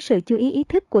chuyển hướng sự chú ý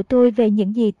thức của tôi về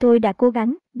những gì tôi đã cố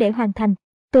gắng để hoàn thành.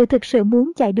 Tôi thực sự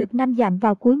muốn chạy được 5 dặm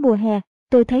vào cuối mùa hè.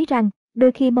 Tôi thấy rằng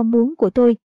đôi khi mong muốn của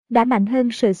tôi đã mạnh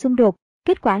hơn sự xung đột.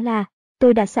 Kết quả là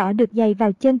tôi đã xỏ được giày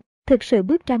vào chân, thực sự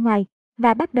bước ra ngoài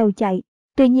và bắt đầu chạy.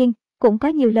 Tuy nhiên, cũng có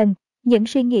nhiều lần, những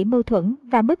suy nghĩ mâu thuẫn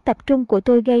và mất tập trung của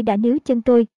tôi gây đã níu chân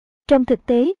tôi. Trong thực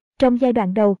tế, trong giai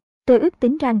đoạn đầu, tôi ước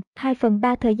tính rằng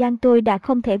 2/3 thời gian tôi đã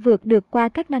không thể vượt được qua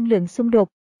các năng lượng xung đột.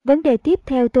 Vấn đề tiếp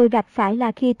theo tôi gặp phải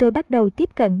là khi tôi bắt đầu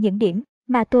tiếp cận những điểm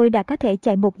mà tôi đã có thể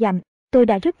chạy 1 dặm. Tôi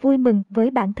đã rất vui mừng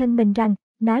với bản thân mình rằng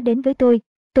nó đến với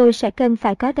tôi sẽ cần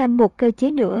phải có thêm một cơ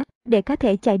chế nữa để có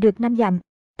thể chạy được 5 dặm.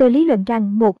 Tôi lý luận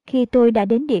rằng khi tôi đã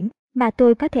đến điểm mà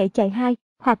tôi có thể chạy 2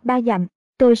 hoặc 3 dặm,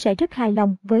 tôi sẽ rất hài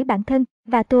lòng với bản thân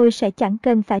và tôi sẽ chẳng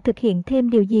cần phải thực hiện thêm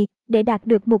điều gì để đạt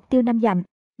được mục tiêu 5 dặm.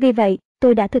 Vì vậy,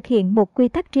 tôi đã thực hiện một quy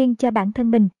tắc riêng cho bản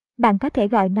thân mình, bạn có thể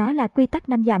gọi nó là quy tắc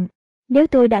 5 dặm. Nếu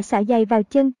tôi đã xỏ giày vào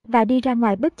chân và đi ra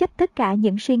ngoài bất chấp tất cả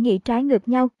những suy nghĩ trái ngược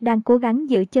nhau đang cố gắng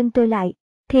giữ chân tôi lại,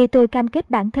 thì tôi cam kết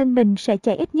bản thân mình sẽ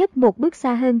chạy ít nhất một bước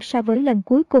xa hơn so với lần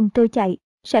cuối cùng tôi chạy.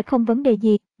 Sẽ không vấn đề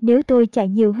gì nếu tôi chạy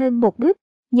nhiều hơn một bước,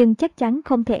 nhưng chắc chắn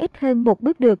không thể ít hơn một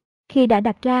bước được. Khi đã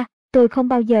đặt ra, tôi không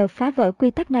bao giờ phá vỡ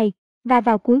quy tắc này, và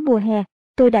vào cuối mùa hè,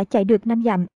 tôi đã chạy được 5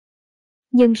 dặm.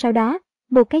 Nhưng sau đó,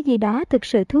 một cái gì đó thực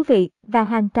sự thú vị và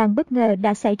hoàn toàn bất ngờ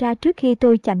đã xảy ra trước khi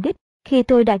tôi chạm đích. Khi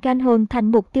tôi đã gan hồn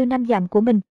thành mục tiêu 5 dặm của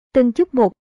mình, từng chút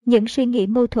một, những suy nghĩ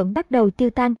mâu thuẫn bắt đầu tiêu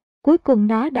tan, cuối cùng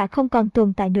nó đã không còn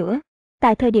tồn tại nữa.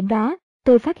 Tại thời điểm đó,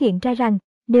 tôi phát hiện ra rằng,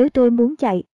 nếu tôi muốn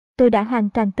chạy, tôi đã hoàn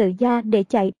toàn tự do để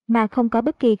chạy mà không có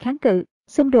bất kỳ kháng cự,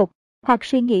 xung đột hoặc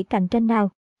suy nghĩ cạnh tranh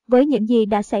nào. Với những gì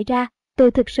đã xảy ra,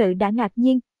 tôi thực sự đã ngạc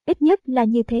nhiên, ít nhất là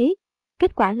như thế.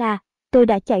 Kết quả là, tôi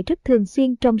đã chạy rất thường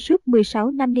xuyên trong suốt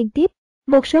 16 năm liên tiếp.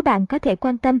 Một số bạn có thể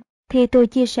quan tâm, thì tôi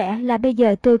chia sẻ là bây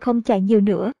giờ tôi không chạy nhiều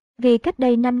nữa, vì cách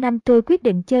đây 5 năm tôi quyết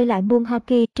định chơi lại môn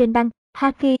hockey trên băng.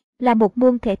 Hockey là một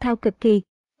môn thể thao cực kỳ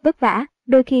vất vả,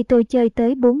 đôi khi tôi chơi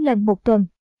tới 4 lần một tuần.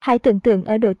 Hãy tưởng tượng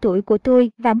ở độ tuổi của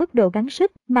tôi và mức độ gắng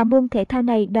sức mà môn thể thao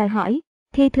này đòi hỏi,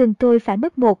 thì thường tôi phải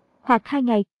mất 1 hoặc 2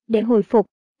 ngày để hồi phục,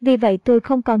 vì vậy tôi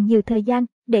không còn nhiều thời gian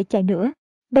để chạy nữa.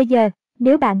 Bây giờ,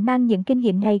 nếu bạn mang những kinh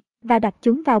nghiệm này và đặt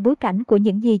chúng vào bối cảnh của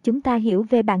những gì chúng ta hiểu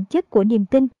về bản chất của niềm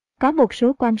tin, có một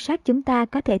số quan sát chúng ta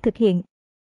có thể thực hiện.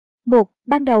 1.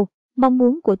 Ban đầu, mong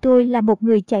muốn của tôi là một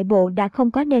người chạy bộ đã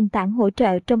không có nền tảng hỗ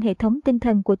trợ trong hệ thống tinh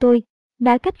thần của tôi.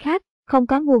 Nói cách khác, không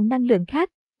có nguồn năng lượng khác,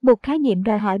 một khái niệm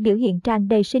đòi hỏi biểu hiện tràn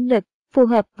đầy sinh lực, phù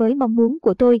hợp với mong muốn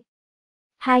của tôi.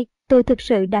 2. Tôi thực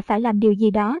sự đã phải làm điều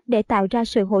gì đó để tạo ra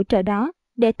sự hỗ trợ đó,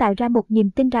 để tạo ra một niềm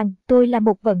tin rằng tôi là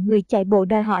một vận người chạy bộ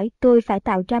đòi hỏi tôi phải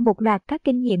tạo ra một loạt các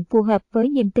kinh nghiệm phù hợp với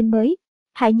niềm tin mới.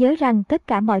 Hãy nhớ rằng tất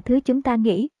cả mọi thứ chúng ta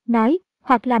nghĩ, nói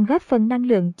hoặc làm góp phần năng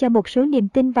lượng cho một số niềm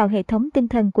tin vào hệ thống tinh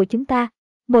thần của chúng ta.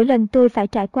 Mỗi lần tôi phải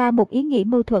trải qua một ý nghĩ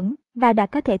mâu thuẫn và đã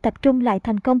có thể tập trung lại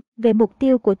thành công về mục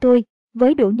tiêu của tôi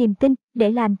với đủ niềm tin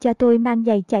để làm cho tôi mang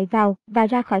giày chạy vào và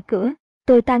ra khỏi cửa.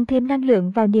 Tôi tăng thêm năng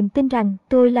lượng vào niềm tin rằng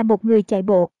tôi là một người chạy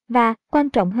bộ và, quan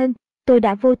trọng hơn, tôi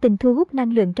đã vô tình thu hút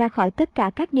năng lượng ra khỏi tất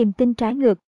cả các niềm tin trái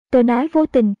ngược. Tôi nói vô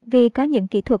tình vì có những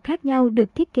kỹ thuật khác nhau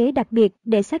được thiết kế đặc biệt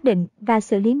để xác định và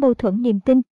xử lý mâu thuẫn niềm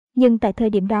tin, nhưng tại thời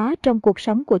điểm đó trong cuộc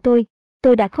sống của tôi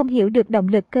đã không hiểu được động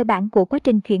lực cơ bản của quá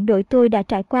trình chuyển đổi tôi đã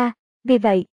trải qua, vì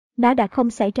vậy, nó đã không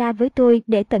xảy ra với tôi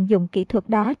để tận dụng kỹ thuật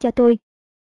đó cho tôi.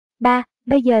 3.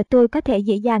 Bây giờ tôi có thể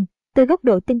dễ dàng, từ góc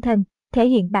độ tinh thần, thể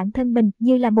hiện bản thân mình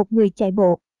như là một người chạy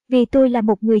bộ, vì tôi là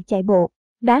một người chạy bộ.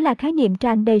 Đó là khái niệm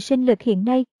tràn đầy sinh lực hiện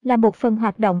nay, là một phần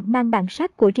hoạt động mang bản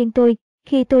sắc của riêng tôi.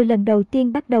 Khi tôi lần đầu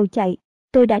tiên bắt đầu chạy,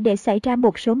 tôi đã để xảy ra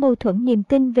một số mâu thuẫn niềm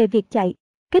tin về việc chạy.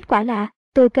 Kết quả là,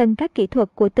 tôi cần các kỹ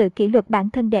thuật của tự kỷ luật bản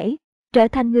thân để trở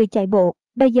thành người chạy bộ.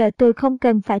 Bây giờ tôi không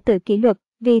cần phải tự kỷ luật,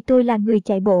 vì tôi là người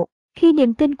chạy bộ. Khi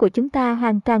niềm tin của chúng ta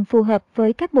hoàn toàn phù hợp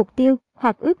với các mục tiêu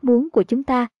hoặc ước muốn của chúng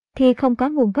ta, thì không có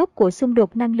nguồn gốc của xung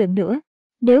đột năng lượng nữa.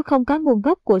 Nếu không có nguồn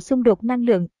gốc của xung đột năng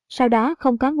lượng, sau đó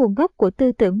không có nguồn gốc của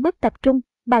tư tưởng mất tập trung,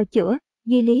 bào chữa,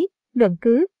 duy lý, luận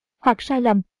cứ, hoặc sai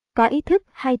lầm, có ý thức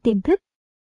hay tiềm thức.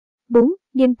 4.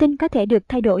 Niềm tin có thể được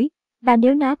thay đổi, và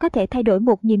nếu nó có thể thay đổi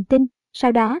một niềm tin,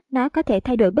 sau đó nó có thể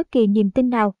thay đổi bất kỳ niềm tin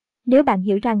nào. Nếu bạn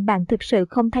hiểu rằng bạn thực sự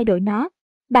không thay đổi nó,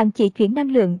 bạn chỉ chuyển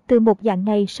năng lượng từ một dạng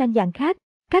này sang dạng khác,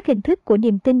 các hình thức của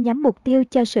niềm tin nhắm mục tiêu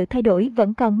cho sự thay đổi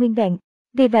vẫn còn nguyên vẹn.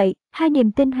 Vì vậy, hai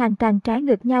niềm tin hoàn toàn trái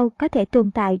ngược nhau có thể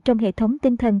tồn tại trong hệ thống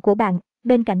tinh thần của bạn,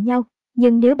 bên cạnh nhau,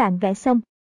 nhưng nếu bạn vẽ xong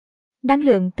năng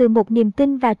lượng từ một niềm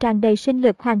tin và tràn đầy sinh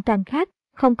lực hoàn toàn khác,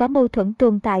 không có mâu thuẫn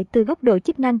tồn tại từ góc độ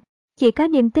chức năng, chỉ có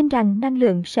niềm tin rằng năng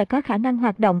lượng sẽ có khả năng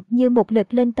hoạt động như một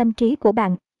lực lên tâm trí của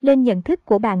bạn, lên nhận thức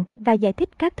của bạn và giải thích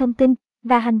các thông tin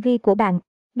và hành vi của bạn.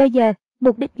 Bây giờ,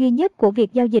 mục đích duy nhất của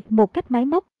việc giao dịch một cách máy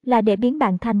móc là để biến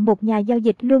bạn thành một nhà giao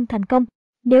dịch luôn thành công.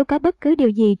 Nếu có bất cứ điều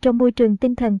gì trong môi trường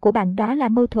tinh thần của bạn đó là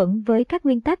mâu thuẫn với các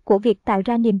nguyên tắc của việc tạo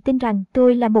ra niềm tin rằng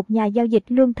tôi là một nhà giao dịch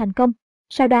luôn thành công,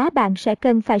 sau đó bạn sẽ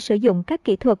cần phải sử dụng các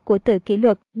kỹ thuật của tự kỷ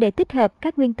luật để tích hợp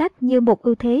các nguyên tắc như một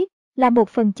ưu thế, là một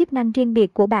phần chức năng riêng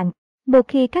biệt của bạn. Một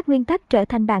khi các nguyên tắc trở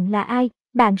thành bạn là ai,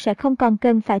 bạn sẽ không còn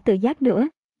cần phải tự giác nữa,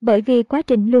 bởi vì quá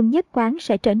trình luôn nhất quán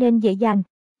sẽ trở nên dễ dàng.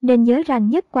 Nên nhớ rằng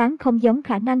nhất quán không giống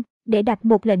khả năng để đặt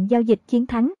một lệnh giao dịch chiến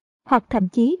thắng, hoặc thậm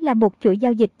chí là một chuỗi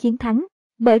giao dịch chiến thắng.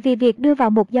 Bởi vì việc đưa vào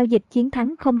một giao dịch chiến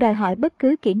thắng không đòi hỏi bất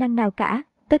cứ kỹ năng nào cả,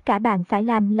 tất cả bạn phải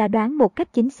làm là đoán một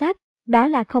cách chính xác, đó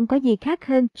là không có gì khác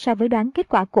hơn so với đoán kết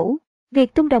quả cũ.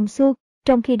 Việc tung đồng xu,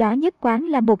 trong khi đó nhất quán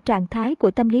là một trạng thái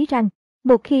của tâm lý rằng,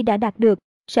 một khi đã đạt được,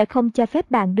 sẽ không cho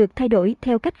phép bạn được thay đổi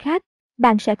theo cách khác.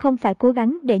 Bạn sẽ không phải cố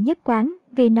gắng để nhất quán,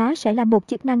 vì nó sẽ là một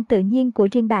chức năng tự nhiên của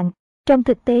riêng bạn. Trong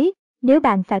thực tế, nếu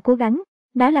bạn phải cố gắng,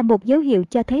 nó là một dấu hiệu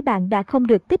cho thấy bạn đã không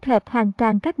được tích hợp hoàn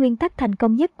toàn các nguyên tắc thành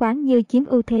công nhất quán như chiếm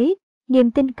ưu thế,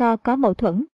 niềm tin có mâu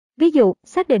thuẫn. Ví dụ,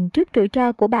 xác định trước rủi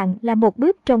ro của bạn là một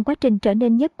bước trong quá trình trở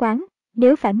nên nhất quán.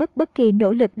 Nếu phải mất bất kỳ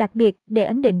nỗ lực đặc biệt để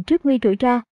ấn định trước nguy rủi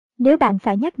ro, nếu bạn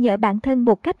phải nhắc nhở bản thân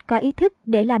một cách có ý thức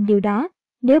để làm điều đó,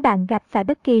 nếu bạn gặp phải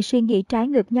bất kỳ suy nghĩ trái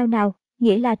ngược nhau nào,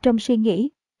 nghĩa là trong suy nghĩ,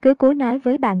 cứ cố nói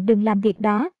với bạn đừng làm việc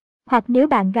đó, hoặc nếu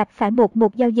bạn gặp phải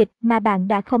một giao dịch mà bạn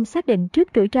đã không xác định trước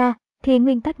rủi ro, thì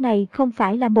nguyên tắc này không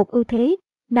phải là một ưu thế,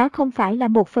 nó không phải là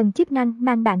một phần chức năng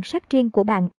mang bản sắc riêng của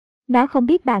bạn. Nó không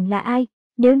biết bạn là ai,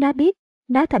 nếu nó biết,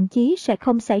 nó thậm chí sẽ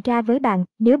không xảy ra với bạn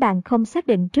nếu bạn không xác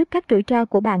định trước các rủi ro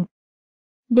của bạn.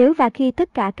 Nếu và khi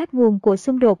tất cả các nguồn của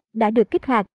xung đột đã được kích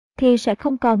hoạt, thì sẽ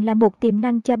không còn là một tiềm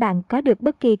năng cho bạn có được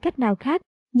bất kỳ cách nào khác.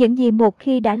 Những gì một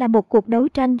khi đã là một cuộc đấu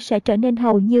tranh sẽ trở nên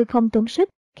hầu như không tốn sức.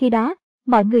 Khi đó,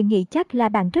 mọi người nghĩ chắc là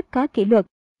bạn rất có kỷ luật,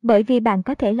 bởi vì bạn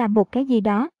có thể làm một cái gì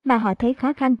đó mà họ thấy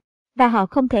khó khăn, và họ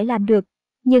không thể làm được.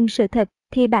 Nhưng sự thật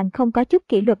thì bạn không có chút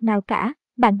kỷ luật nào cả,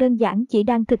 bạn đơn giản chỉ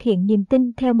đang thực hiện niềm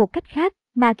tin theo một cách khác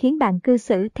mà khiến bạn cư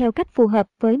xử theo cách phù hợp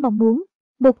với mong muốn,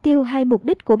 mục tiêu hay mục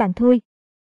đích của bạn thôi.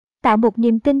 Tạo một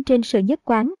niềm tin trên sự nhất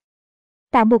quán.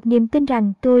 Tạo một niềm tin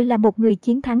rằng tôi là một người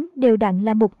chiến thắng đều đặn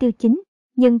là mục tiêu chính,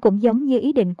 nhưng cũng giống như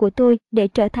ý định của tôi để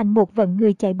trở thành một vận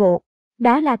người chạy bộ.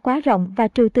 Đó là quá rộng và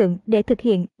trừu tượng để thực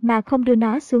hiện mà không đưa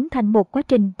nó xuống thành một quá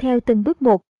trình theo từng bước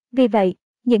một. Vì vậy,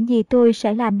 những gì tôi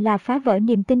sẽ làm là phá vỡ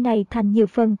niềm tin này thành nhiều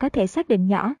phần có thể xác định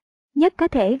nhỏ nhất có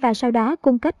thể và sau đó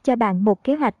cung cấp cho bạn một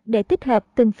kế hoạch để tích hợp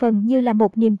từng phần như là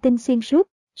một niềm tin xuyên suốt.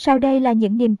 Sau đây là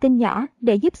những niềm tin nhỏ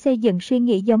để giúp xây dựng suy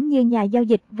nghĩ giống như nhà giao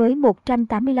dịch với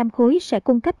 185 khối sẽ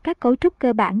cung cấp các cấu trúc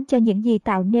cơ bản cho những gì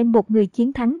tạo nên một người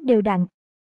chiến thắng đều đặn.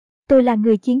 Tôi là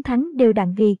người chiến thắng đều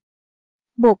đặn vì: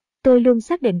 1. Tôi luôn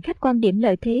xác định khách quan điểm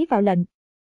lợi thế vào lệnh.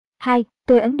 2.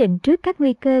 Tôi ấn định trước các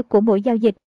nguy cơ của mỗi giao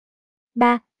dịch.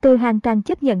 3. Tôi hoàn toàn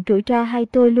chấp nhận rủi ro hay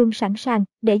tôi luôn sẵn sàng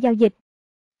để giao dịch.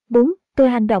 4. Tôi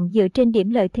hành động dựa trên điểm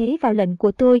lợi thế vào lệnh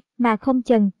của tôi mà không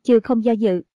chần chừ không do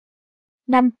dự.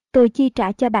 5. Tôi chi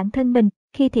trả cho bản thân mình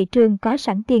khi thị trường có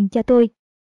sẵn tiền cho tôi.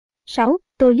 6.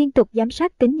 Tôi liên tục giám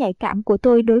sát tính nhạy cảm của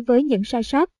tôi đối với những sai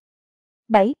sót.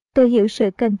 7. Tôi hiểu sự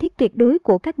cần thiết tuyệt đối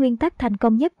của các nguyên tắc thành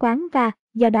công nhất quán và,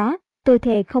 do đó, tôi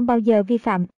thề không bao giờ vi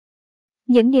phạm.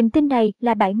 Những niềm tin này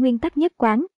là 7 nguyên tắc nhất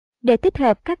quán. Để tích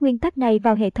hợp các nguyên tắc này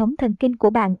vào hệ thống thần kinh của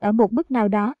bạn ở một mức nào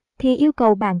đó, thì yêu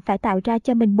cầu bạn phải tạo ra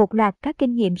cho mình một loạt các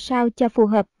kinh nghiệm sao cho phù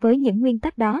hợp với những nguyên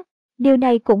tắc đó. Điều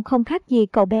này cũng không khác gì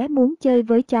cậu bé muốn chơi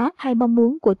với chó hay mong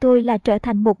muốn của tôi là trở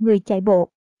thành một người chạy bộ.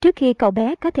 Trước khi cậu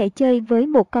bé có thể chơi với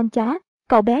một con chó,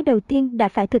 cậu bé đầu tiên đã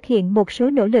phải thực hiện một số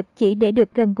nỗ lực chỉ để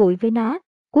được gần gũi với nó.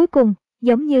 Cuối cùng,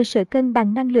 giống như sự cân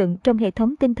bằng năng lượng trong hệ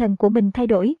thống tinh thần của mình thay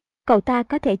đổi, cậu ta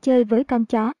có thể chơi với con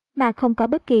chó mà không có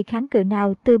bất kỳ kháng cự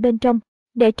nào từ bên trong.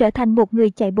 Để trở thành một người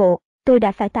chạy bộ, tôi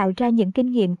đã phải tạo ra những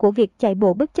kinh nghiệm của việc chạy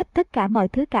bộ bất chấp tất cả mọi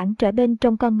thứ cản trở bên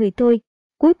trong con người tôi.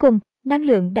 Cuối cùng, năng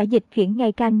lượng đã dịch chuyển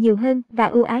ngày càng nhiều hơn và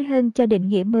ưu ái hơn cho định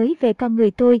nghĩa mới về con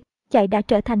người tôi. Chạy đã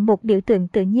trở thành một biểu tượng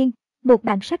tự nhiên, một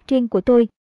bản sắc riêng của tôi.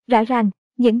 Rõ ràng,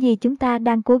 những gì chúng ta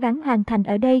đang cố gắng hoàn thành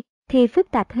ở đây thì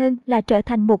phức tạp hơn là trở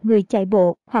thành một người chạy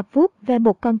bộ hoặc vuốt ve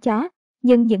một con chó.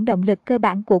 Nhưng những động lực cơ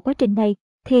bản của quá trình này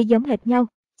thì giống hệt nhau.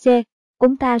 C.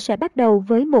 Chúng ta sẽ bắt đầu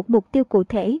với một mục tiêu cụ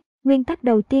thể. Nguyên tắc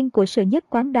đầu tiên của sự nhất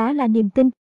quán đó là niềm tin.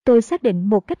 Tôi xác định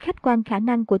một cách khách quan khả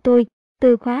năng của tôi.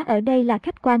 Từ khóa ở đây là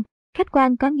khách quan. Khách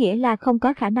quan có nghĩa là không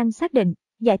có khả năng xác định,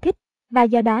 giải thích, và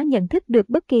do đó nhận thức được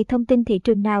bất kỳ thông tin thị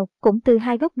trường nào cũng từ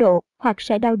hai góc độ, hoặc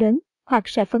sẽ đau đớn, hoặc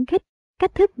sẽ phấn khích.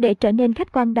 Cách thức để trở nên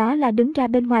khách quan đó là đứng ra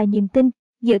bên ngoài niềm tin,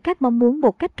 giữ các mong muốn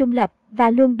một cách trung lập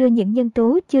và luôn đưa những nhân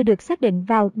tố chưa được xác định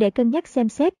vào để cân nhắc xem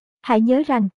xét. Hãy nhớ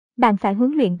rằng, bạn phải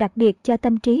huấn luyện đặc biệt cho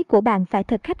tâm trí của bạn phải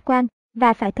thật khách quan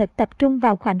và phải thật tập trung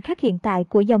vào khoảnh khắc hiện tại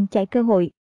của dòng chảy cơ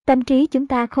hội. Tâm trí chúng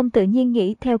ta không tự nhiên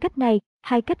nghĩ theo cách này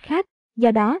hay cách khác,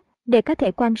 do đó, để có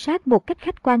thể quan sát một cách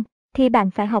khách quan, thì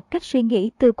bạn phải học cách suy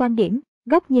nghĩ từ quan điểm,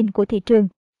 góc nhìn của thị trường.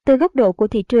 Từ góc độ của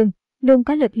thị trường, luôn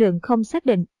có lực lượng không xác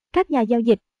định, các nhà giao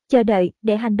dịch, chờ đợi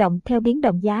để hành động theo biến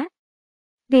động giá.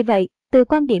 Vì vậy, từ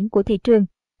quan điểm của thị trường,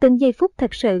 từng giây phút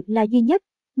thật sự là duy nhất.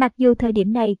 Mặc dù thời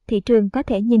điểm này thị trường có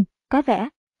thể nhìn, có vẻ,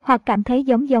 hoặc cảm thấy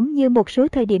giống như một số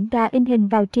thời điểm đã in hình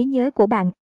vào trí nhớ của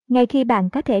bạn. Ngay khi bạn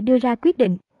có thể đưa ra quyết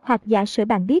định, hoặc giả sử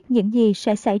bạn biết những gì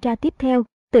sẽ xảy ra tiếp theo,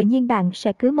 tự nhiên bạn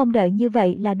sẽ cứ mong đợi như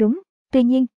vậy là đúng. Tuy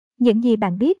nhiên, những gì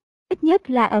bạn biết, ít nhất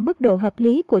là ở mức độ hợp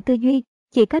lý của tư duy,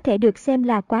 chỉ có thể được xem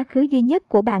là quá khứ duy nhất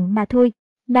của bạn mà thôi.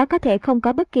 Nó có thể không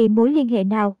có bất kỳ mối liên hệ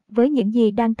nào với những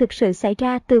gì đang thực sự xảy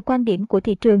ra từ quan điểm của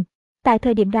thị trường. Tại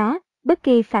thời điểm đó, bất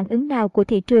kỳ phản ứng nào của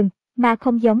thị trường mà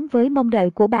không giống với mong đợi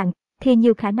của bạn, thì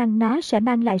nhiều khả năng nó sẽ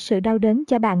mang lại sự đau đớn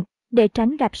cho bạn. Để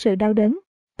tránh gặp sự đau đớn,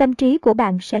 tâm trí của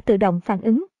bạn sẽ tự động phản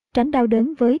ứng, tránh đau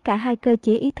đớn với cả hai cơ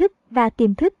chế ý thức và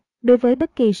tiềm thức, đối với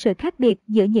bất kỳ sự khác biệt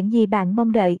giữa những gì bạn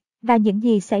mong đợi và những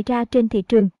gì xảy ra trên thị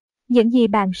trường. Những gì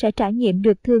bạn sẽ trải nghiệm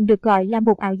được thường được gọi là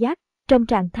một ảo giác. Trong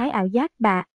trạng thái ảo giác,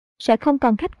 bạn sẽ không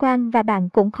còn khách quan và bạn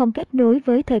cũng không kết nối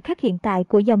với thời khắc hiện tại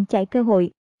của dòng chảy cơ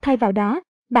hội. Thay vào đó,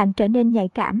 bạn trở nên nhạy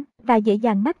cảm và dễ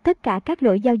dàng mắc tất cả các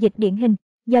lỗi giao dịch điển hình,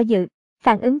 do dự,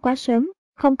 phản ứng quá sớm,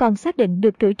 không còn xác định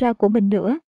được rủi ro của mình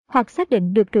nữa, hoặc xác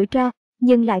định được rủi ro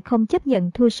nhưng lại không chấp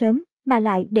nhận thua sớm, mà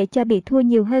lại để cho bị thua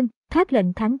nhiều hơn, thoát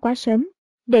lệnh thắng quá sớm.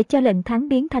 Để cho lệnh thắng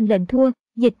biến thành lệnh thua,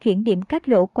 dịch chuyển điểm cắt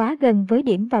lỗ quá gần với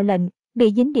điểm vào lệnh,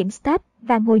 bị dính điểm stop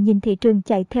và ngồi nhìn thị trường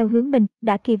chạy theo hướng mình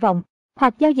đã kỳ vọng,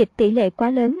 hoặc giao dịch tỷ lệ quá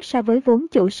lớn so với vốn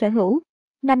chủ sở hữu.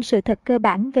 5 sự thật cơ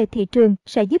bản về thị trường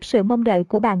sẽ giúp sự mong đợi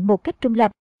của bạn một cách trung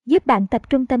lập, giúp bạn tập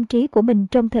trung tâm trí của mình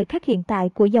trong thời khắc hiện tại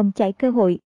của dòng chảy cơ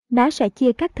hội. Nó sẽ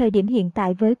chia các thời điểm hiện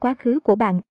tại với quá khứ của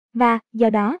bạn, và, do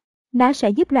đó, nó sẽ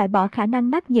giúp loại bỏ khả năng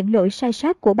mắc những lỗi sai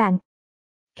sót của bạn.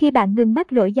 Khi bạn ngừng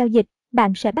mắc lỗi giao dịch,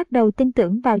 bạn sẽ bắt đầu tin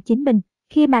tưởng vào chính mình.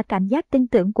 Khi mà cảm giác tin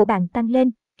tưởng của bạn tăng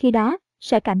lên, khi đó,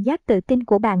 sẽ cảm giác tự tin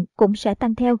của bạn cũng sẽ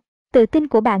tăng theo. Tự tin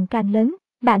của bạn càng lớn,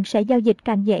 bạn sẽ giao dịch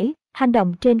càng dễ, hành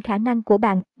động trên khả năng của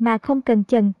bạn mà không cần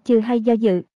chần chừ hay do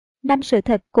dự. 5 sự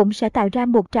thật cũng sẽ tạo ra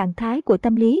một trạng thái của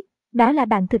tâm lý, đó là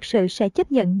bạn thực sự sẽ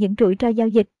chấp nhận những rủi ro giao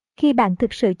dịch. Khi bạn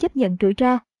thực sự chấp nhận rủi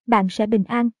ro, bạn sẽ bình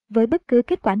an với bất cứ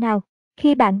kết quả nào.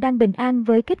 Khi bạn đang bình an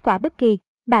với kết quả bất kỳ,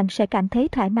 bạn sẽ cảm thấy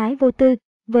thoải mái vô tư.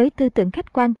 Với tư tưởng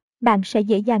khách quan, bạn sẽ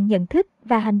dễ dàng nhận thức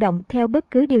và hành động theo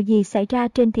bất cứ điều gì xảy ra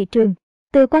trên thị trường.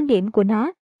 Từ quan điểm của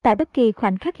nó, tại bất kỳ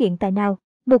khoảnh khắc hiện tại nào,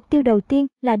 mục tiêu đầu tiên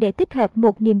là để tích hợp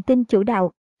một niềm tin chủ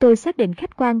đạo. Tôi xác định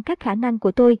khách quan các khả năng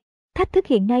của tôi. Thách thức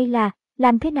hiện nay là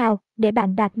làm thế nào để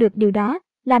bạn đạt được điều đó.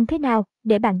 Làm thế nào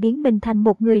để bạn biến mình thành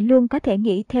một người luôn có thể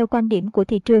nghĩ theo quan điểm của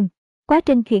thị trường? Quá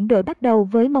trình chuyển đổi bắt đầu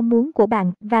với mong muốn của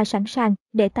bạn và sẵn sàng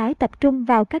để tái tập trung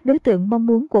vào các đối tượng mong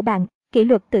muốn của bạn. Kỷ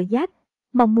luật tự giác.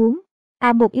 Mong muốn.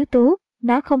 Một yếu tố,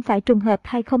 nó không phải trùng hợp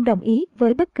hay không đồng ý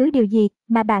với bất cứ điều gì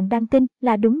mà bạn đang tin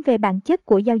là đúng về bản chất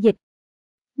của giao dịch.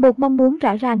 Một mong muốn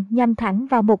rõ ràng nhằm thẳng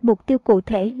vào một mục tiêu cụ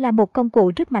thể là một công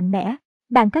cụ rất mạnh mẽ.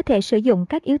 Bạn có thể sử dụng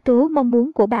các yếu tố mong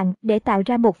muốn của bạn để tạo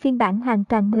ra một phiên bản hoàn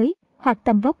toàn mới hoặc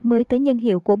tầm vóc mới tới nhân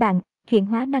hiệu của bạn, chuyển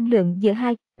hóa năng lượng giữa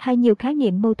hai hay nhiều khái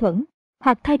niệm mâu thuẫn,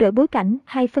 hoặc thay đổi bối cảnh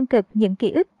hay phân cực những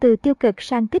ký ức từ tiêu cực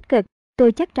sang tích cực.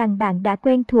 Tôi chắc rằng bạn đã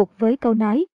quen thuộc với câu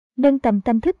nói, nâng tầm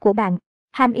tâm thức của bạn.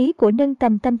 Hàm ý của nâng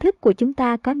tầm tâm thức của chúng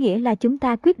ta có nghĩa là chúng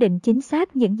ta quyết định chính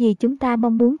xác những gì chúng ta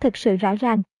mong muốn thực sự rõ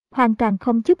ràng, hoàn toàn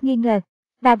không chút nghi ngờ,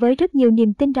 và với rất nhiều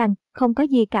niềm tin rằng không có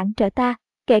gì cản trở ta,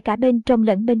 kể cả bên trong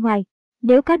lẫn bên ngoài.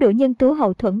 Nếu có đủ nhân tố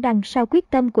hậu thuẫn đằng sau quyết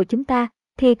tâm của chúng ta,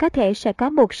 thì có thể sẽ có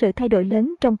một sự thay đổi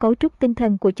lớn trong cấu trúc tinh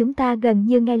thần của chúng ta gần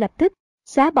như ngay lập tức.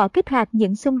 Xóa bỏ kích hoạt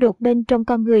những xung đột bên trong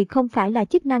con người không phải là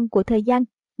chức năng của thời gian,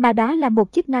 mà đó là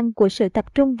một chức năng của sự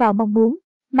tập trung vào mong muốn.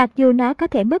 Mặc dù nó có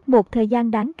thể mất một thời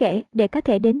gian đáng kể để có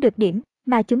thể đến được điểm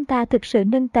mà chúng ta thực sự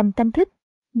nâng tầm tâm thức.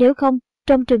 Nếu không,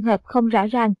 trong trường hợp không rõ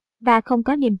ràng và không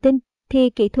có niềm tin, thì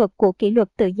kỹ thuật của kỷ luật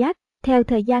tự giác, theo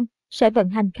thời gian, sẽ vận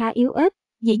hành khá yếu ớt.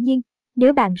 Dĩ nhiên,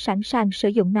 nếu bạn sẵn sàng sử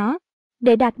dụng nó,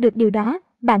 để đạt được điều đó,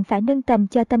 bạn phải nâng tầm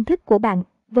cho tâm thức của bạn,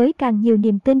 với càng nhiều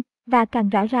niềm tin và càng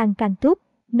rõ ràng càng tốt.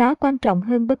 Nó quan trọng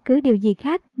hơn bất cứ điều gì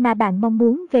khác mà bạn mong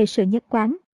muốn về sự nhất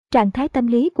quán, trạng thái tâm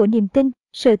lý của niềm tin,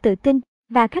 sự tự tin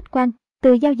và khách quan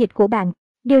từ giao dịch của bạn.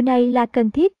 Điều này là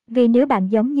cần thiết vì nếu bạn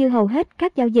giống như hầu hết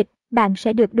các giao dịch, bạn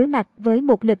sẽ được đối mặt với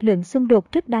một lực lượng xung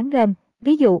đột rất đáng gờm.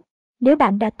 Ví dụ, nếu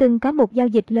bạn đã từng có một giao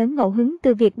dịch lớn ngẫu hứng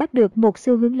từ việc bắt được một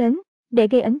xu hướng lớn, để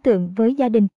gây ấn tượng với gia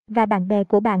đình và bạn bè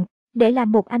của bạn, để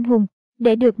làm một anh hùng,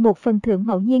 để được một phần thưởng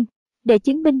ngẫu nhiên, để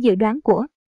chứng minh dự đoán của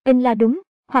là đúng,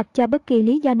 hoặc cho bất kỳ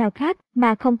lý do nào khác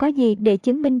mà không có gì để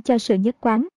chứng minh cho sự nhất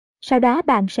quán. Sau đó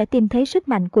bạn sẽ tìm thấy sức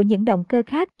mạnh của những động cơ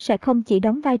khác sẽ không chỉ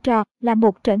đóng vai trò là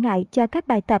một trở ngại cho các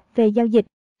bài tập về giao dịch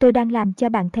tôi đang làm cho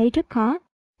bạn thấy rất khó.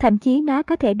 Thậm chí nó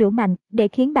có thể đủ mạnh để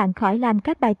khiến bạn khỏi làm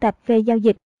các bài tập về giao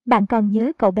dịch. Bạn còn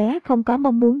nhớ cậu bé không có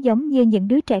mong muốn giống như những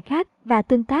đứa trẻ khác và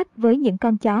tương tác với những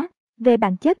con chó. Về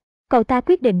bản chất, cậu ta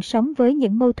quyết định sống với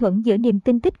những mâu thuẫn giữa niềm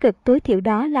tin tích cực tối thiểu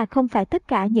đó là không phải tất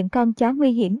cả những con chó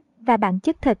nguy hiểm và bản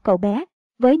chất thật cậu bé.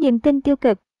 Với niềm tin tiêu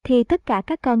cực thì tất cả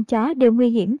các con chó đều nguy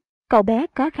hiểm. Cậu bé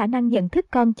có khả năng nhận thức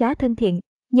con chó thân thiện,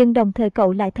 nhưng đồng thời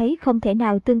cậu lại thấy không thể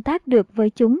nào tương tác được với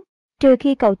chúng, trừ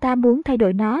khi cậu ta muốn thay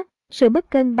đổi nó. Sự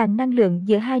bất cân bằng năng lượng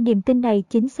giữa hai niềm tin này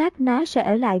chính xác nó sẽ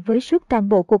ở lại với suốt toàn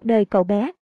bộ cuộc đời cậu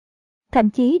bé. Thậm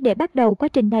chí để bắt đầu quá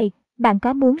trình này, bạn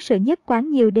có muốn sự nhất quán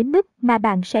nhiều đến mức mà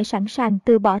bạn sẽ sẵn sàng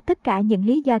từ bỏ tất cả những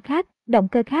lý do khác, động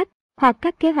cơ khác, hoặc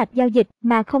các kế hoạch giao dịch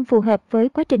mà không phù hợp với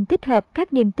quá trình tích hợp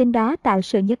các niềm tin đó tạo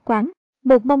sự nhất quán.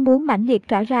 Một mong muốn mãnh liệt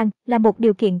rõ ràng là một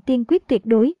điều kiện tiên quyết tuyệt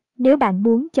đối nếu bạn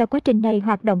muốn cho quá trình này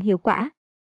hoạt động hiệu quả.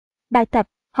 Bài tập,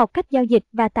 học cách giao dịch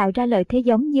và tạo ra lợi thế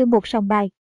giống như một sòng bài.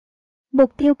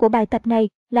 Mục tiêu của bài tập này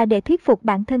là để thuyết phục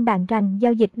bản thân bạn rằng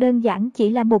giao dịch đơn giản chỉ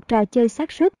là một trò chơi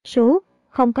xác suất số,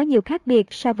 không có nhiều khác biệt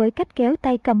so với cách kéo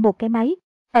tay cầm một cái máy.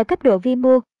 Ở cấp độ vi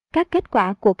mô, các kết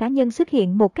quả của cá nhân xuất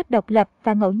hiện một cách độc lập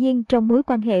và ngẫu nhiên trong mối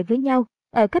quan hệ với nhau.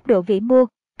 Ở cấp độ vĩ mô,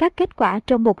 các kết quả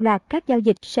trong một loạt các giao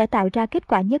dịch sẽ tạo ra kết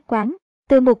quả nhất quán.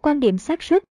 Từ một quan điểm xác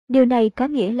suất, điều này có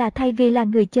nghĩa là thay vì là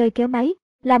người chơi kéo máy,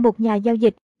 là một nhà giao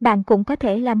dịch, bạn cũng có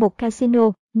thể là một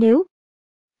casino nếu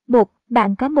 1.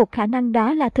 Bạn có một khả năng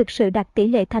đó là thực sự đặt tỷ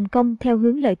lệ thành công theo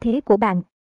hướng lợi thế của bạn.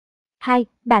 2.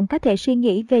 Bạn có thể suy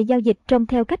nghĩ về giao dịch trông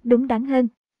theo cách đúng đắn hơn.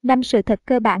 5 sự thật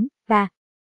cơ bản và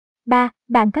 3.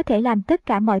 Bạn có thể làm tất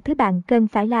cả mọi thứ bạn cần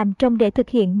phải làm trong để thực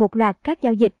hiện một loạt các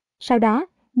giao dịch. Sau đó,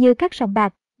 như các sòng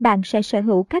bạc, bạn sẽ sở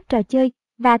hữu các trò chơi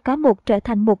và có một trở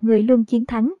thành một người luôn chiến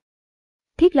thắng.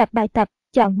 Thiết lập bài tập,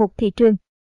 chọn một thị trường.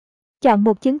 Chọn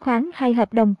một chứng khoán hay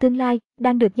hợp đồng tương lai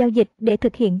đang được giao dịch để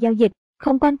thực hiện giao dịch.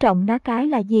 Không quan trọng nó cái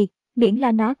là gì, miễn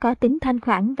là nó có tính thanh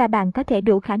khoản và bạn có thể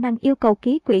đủ khả năng yêu cầu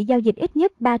ký quỹ giao dịch ít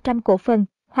nhất 300 cổ phần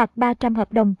hoặc 300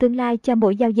 hợp đồng tương lai cho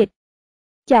mỗi giao dịch.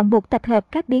 Chọn một tập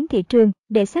hợp các biến thị trường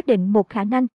để xác định một khả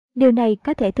năng. Điều này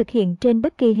có thể thực hiện trên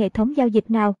bất kỳ hệ thống giao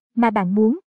dịch nào mà bạn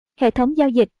muốn. Hệ thống giao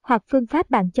dịch hoặc phương pháp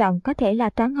bạn chọn có thể là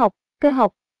toán học, cơ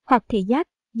học hoặc thị giác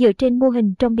dựa trên mô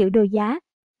hình trong biểu đồ giá.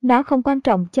 Nó không quan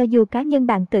trọng cho dù cá nhân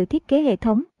bạn tự thiết kế hệ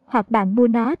thống hoặc bạn mua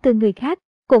nó từ người khác.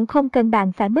 Cũng không cần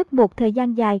bạn phải mất một thời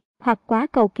gian dài hoặc quá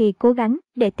cầu kỳ cố gắng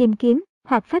để tìm kiếm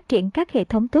hoặc phát triển các hệ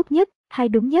thống tốt nhất hay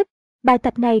đúng nhất. Bài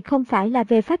tập này không phải là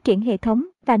về phát triển hệ thống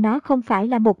và nó không phải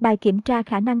là một bài kiểm tra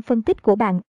khả năng phân tích của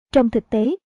bạn. Trong thực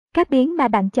tế, Các biến mà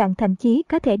bạn chọn thậm chí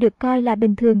có thể được coi là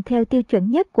bình thường theo tiêu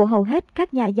chuẩn nhất của hầu hết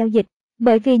các nhà giao dịch,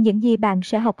 bởi vì những gì bạn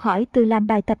sẽ học hỏi từ làm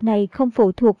bài tập này không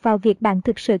phụ thuộc vào việc bạn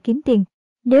thực sự kiếm tiền.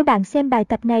 Nếu bạn xem bài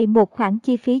tập này một khoản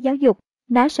chi phí giáo dục,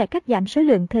 nó sẽ cắt giảm số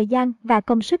lượng thời gian và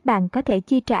công sức bạn có thể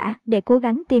chi trả để cố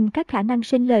gắng tìm các khả năng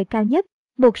sinh lời cao nhất.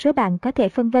 Một số bạn có thể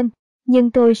phân vân,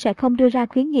 nhưng tôi sẽ không đưa ra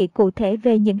khuyến nghị cụ thể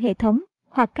về những hệ thống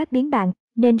hoặc các biến bạn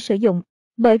nên sử dụng,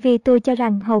 bởi vì tôi cho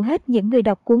rằng hầu hết những người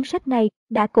đọc cuốn sách này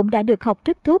cũng đã được học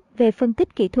rất tốt về phân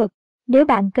tích kỹ thuật. Nếu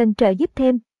bạn cần trợ giúp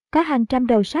thêm, có hàng trăm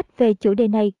đầu sách về chủ đề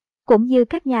này, cũng như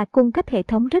các nhà cung cấp hệ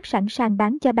thống rất sẵn sàng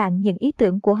bán cho bạn những ý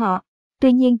tưởng của họ.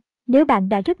 Tuy nhiên, nếu bạn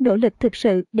đã rất nỗ lực thực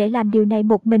sự để làm điều này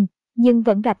một mình, nhưng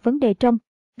vẫn gặp vấn đề trong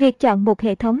việc chọn một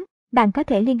hệ thống, bạn có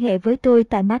thể liên hệ với tôi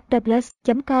tại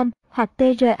markdouglas.com hoặc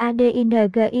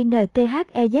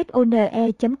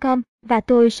tradingthezone.com và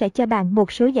tôi sẽ cho bạn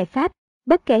một số giải pháp.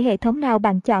 Bất kể hệ thống nào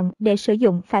bạn chọn để sử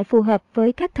dụng phải phù hợp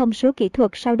với các thông số kỹ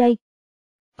thuật sau đây.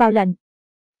 Vào lệnh.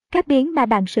 Các biến mà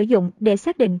bạn sử dụng để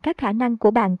xác định các khả năng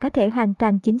của bạn có thể hoàn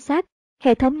toàn chính xác.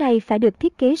 Hệ thống này phải được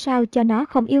thiết kế sao cho nó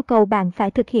không yêu cầu bạn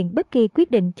phải thực hiện bất kỳ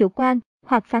quyết định chủ quan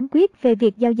hoặc phán quyết về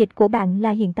việc giao dịch của bạn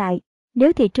là hiện tại.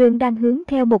 Nếu thị trường đang hướng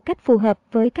theo một cách phù hợp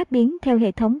với các biến theo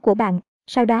hệ thống của bạn,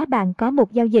 sau đó bạn có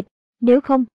một giao dịch. Nếu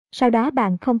không, sau đó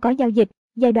bạn không có giao dịch.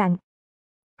 Giai đoạn.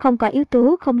 Không có yếu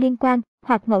tố không liên quan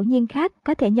hoặc ngẫu nhiên khác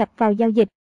có thể nhập vào giao dịch.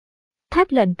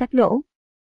 Thoát lệnh cắt lỗ.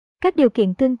 Các điều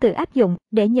kiện tương tự áp dụng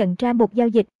để nhận ra một giao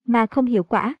dịch mà không hiệu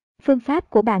quả. Phương pháp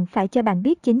của bạn phải cho bạn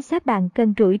biết chính xác bạn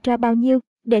cần rủi ro bao nhiêu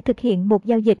để thực hiện một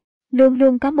giao dịch. Luôn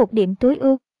luôn có một điểm tối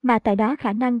ưu, mà tại đó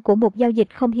khả năng của một giao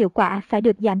dịch không hiệu quả phải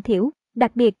được giảm thiểu,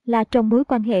 đặc biệt là trong mối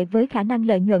quan hệ với khả năng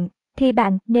lợi nhuận, thì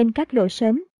bạn nên cắt lỗ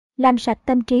sớm. Làm sạch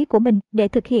tâm trí của mình để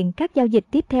thực hiện các giao dịch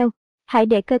tiếp theo. Hãy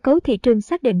để cơ cấu thị trường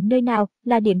xác định nơi nào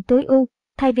là điểm tối ưu,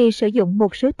 thay vì sử dụng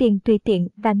một số tiền tùy tiện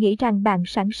và nghĩ rằng bạn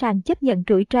sẵn sàng chấp nhận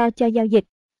rủi ro cho giao dịch.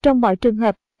 Trong mọi trường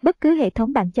hợp, bất cứ hệ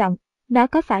thống bạn chọn, nó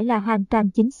có phải là hoàn toàn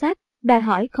chính xác, đòi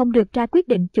hỏi không được ra quyết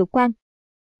định chủ quan.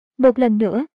 Một lần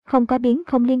nữa, không có biến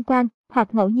không liên quan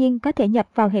hoặc ngẫu nhiên có thể nhập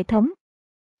vào hệ thống.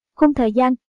 Khung thời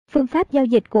gian. Phương pháp giao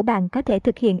dịch của bạn có thể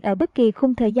thực hiện ở bất kỳ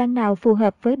khung thời gian nào phù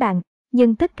hợp với bạn,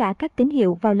 nhưng tất cả các tín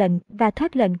hiệu vào lệnh và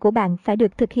thoát lệnh của bạn phải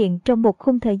được thực hiện trong một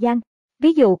khung thời gian.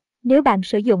 Ví dụ, nếu bạn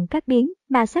sử dụng các biến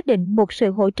mà xác định một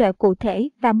sự hỗ trợ cụ thể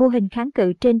và mô hình kháng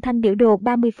cự trên thanh biểu đồ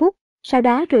 30 phút, sau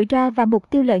đó rủi ro và mục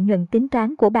tiêu lợi nhuận tính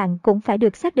toán của bạn cũng phải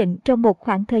được xác định trong một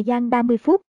khoảng thời gian 30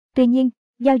 phút. Tuy nhiên,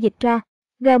 giao dịch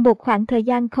một khoảng thời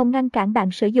gian không ngăn cản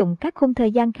bạn sử dụng các khung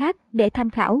thời gian khác để tham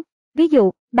khảo. Ví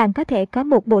dụ, bạn có thể có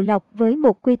một bộ lọc với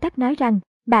một quy tắc nói rằng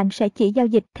bạn sẽ chỉ giao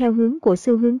dịch theo hướng của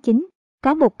xu hướng chính.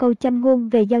 Có một câu châm ngôn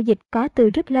về giao dịch có từ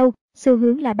rất lâu, xu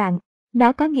hướng là bạn.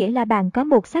 Nó có nghĩa là bạn có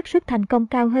một xác suất thành công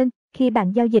cao hơn khi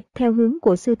bạn giao dịch theo hướng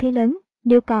của xu thế lớn.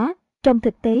 Nếu có, trong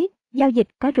thực tế, giao dịch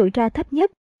có rủi ro thấp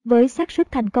nhất, với xác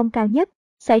suất thành công cao nhất,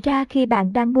 xảy ra khi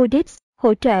bạn đang mua dips,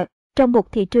 hỗ trợ, trong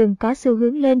một thị trường có xu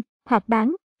hướng lên, hoặc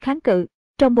bán, kháng cự,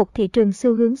 trong một thị trường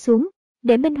xu hướng xuống.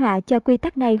 Để minh họa cho quy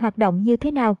tắc này hoạt động như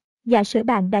thế nào, giả sử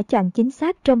bạn đã chọn chính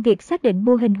xác trong việc xác định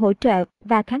mô hình hỗ trợ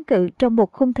và kháng cự trong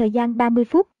một khung thời gian 30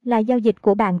 phút là giao dịch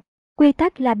của bạn. Quy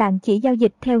tắc là bạn chỉ giao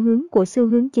dịch theo hướng của xu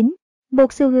hướng chính.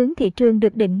 Một xu hướng thị trường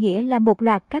được định nghĩa là một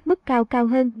loạt các mức cao cao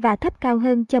hơn và thấp cao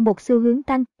hơn cho một xu hướng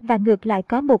tăng, và ngược lại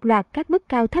có một loạt các mức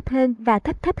cao thấp hơn và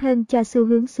thấp hơn cho xu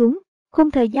hướng xuống.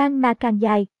 Khung thời gian mà càng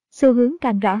dài, xu hướng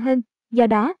càng rõ hơn. Do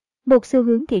đó, một xu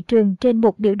hướng thị trường trên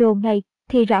một biểu đồ ngày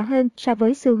thì rõ hơn so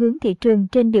với xu hướng thị trường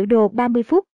trên biểu đồ 30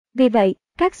 phút. Vì vậy,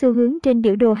 các xu hướng trên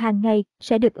biểu đồ hàng ngày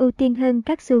sẽ được ưu tiên hơn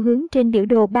các xu hướng trên biểu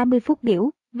đồ 30 phút biểu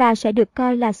và sẽ được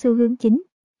coi là xu hướng chính.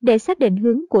 Để xác định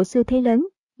hướng của xu thế lớn,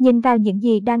 nhìn vào những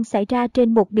gì đang xảy ra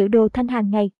trên một biểu đồ thanh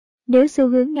hàng ngày. Nếu xu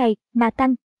hướng ngày mà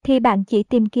tăng, thì bạn chỉ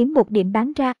tìm kiếm một điểm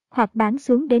bán ra hoặc bán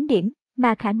xuống đến điểm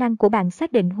mà khả năng của bạn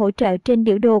xác định hỗ trợ trên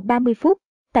biểu đồ 30 phút,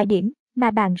 tại điểm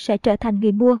mà bạn sẽ trở thành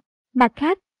người mua. Mặt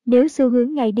khác, nếu xu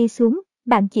hướng ngày đi xuống,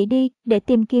 bạn chỉ đi để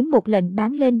tìm kiếm một lệnh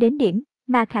bán lên đến điểm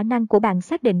mà khả năng của bạn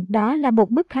xác định đó là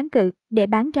một mức kháng cự để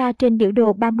bán ra trên biểu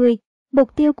đồ 30.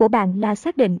 Mục tiêu của bạn là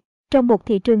xác định, trong một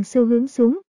thị trường xu hướng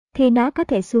xuống, thì nó có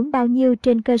thể xuống bao nhiêu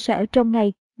trên cơ sở trong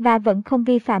ngày và vẫn không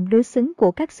vi phạm đối xứng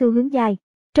của các xu hướng dài.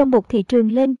 Trong một thị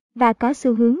trường lên và có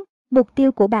xu hướng, mục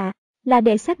tiêu của bạn là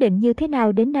để xác định như thế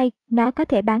nào đến nay nó có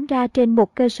thể bán ra trên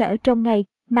một cơ sở trong ngày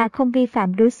mà không vi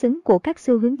phạm đối xứng của các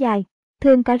xu hướng dài.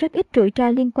 Thường có rất ít rủi ro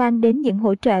liên quan đến những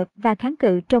hỗ trợ và kháng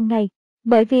cự trong ngày,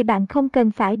 bởi vì bạn không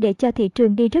cần phải để cho thị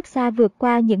trường đi rất xa vượt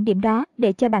qua những điểm đó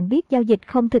để cho bạn biết giao dịch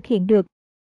không thực hiện được.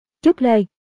 Chúc lời.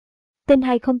 Tin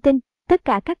hay không tin, tất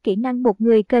cả các kỹ năng một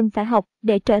người cần phải học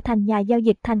để trở thành nhà giao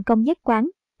dịch thành công nhất quán,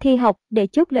 thì học để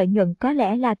chốt lợi nhuận có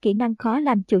lẽ là kỹ năng khó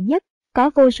làm chủ nhất. Có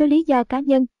vô số lý do cá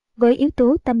nhân, với yếu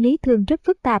tố tâm lý thường rất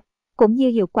phức tạp, cũng như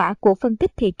hiệu quả của phân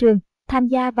tích thị trường, tham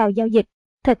gia vào giao dịch.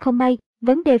 Thật không may,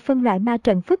 vấn đề phân loại ma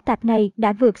trận phức tạp này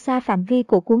đã vượt xa phạm vi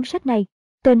của cuốn sách này.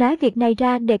 Tôi nói việc này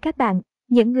ra để các bạn,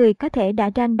 những người có thể đã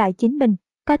đánh bại chính mình,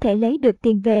 có thể lấy được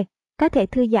tiền về, có thể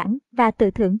thư giãn và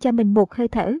tự thưởng cho mình một hơi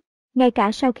thở. Ngay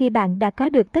cả sau khi bạn đã có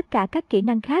được tất cả các kỹ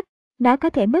năng khác, nó có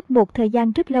thể mất một thời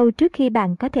gian rất lâu trước khi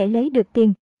bạn có thể lấy được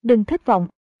tiền. Đừng thất vọng.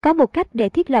 Có một cách để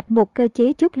thiết lập một cơ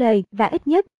chế chốt lời và ít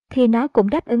nhất thì nó cũng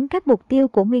đáp ứng các mục tiêu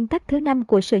của nguyên tắc thứ 5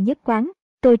 của sự nhất quán.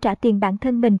 Tôi trả tiền bản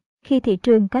thân mình khi thị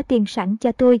trường có tiền sẵn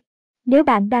cho tôi. Nếu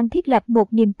bạn đang thiết lập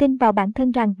một niềm tin vào bản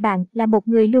thân rằng bạn là một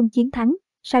người luôn chiến thắng,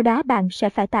 sau đó bạn sẽ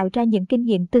phải tạo ra những kinh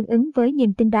nghiệm tương ứng với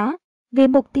niềm tin đó. Vì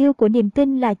mục tiêu của niềm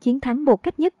tin là chiến thắng một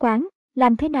cách nhất quán,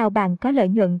 làm thế nào bạn có lợi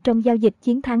nhuận trong giao dịch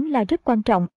chiến thắng là rất quan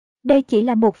trọng. Đây chỉ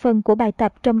là một phần của bài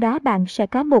tập, trong đó bạn sẽ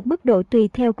có một mức độ tùy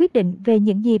theo quyết định về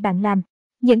những gì bạn làm.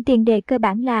 Những tiền đề cơ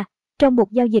bản là, trong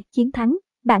một giao dịch chiến thắng,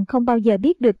 bạn không bao giờ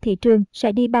biết được thị trường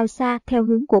sẽ đi bao xa theo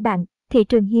hướng của bạn. Thị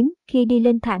trường hiếm khi đi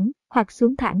lên thẳng hoặc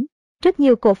xuống thẳng. Rất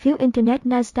nhiều cổ phiếu Internet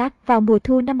Nasdaq vào mùa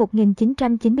thu năm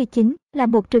 1999 là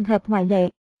một trường hợp ngoại lệ.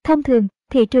 Thông thường,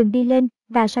 thị trường đi lên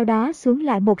và sau đó xuống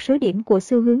lại một số điểm của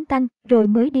xu hướng tăng rồi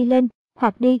mới đi lên,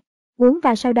 hoặc đi uống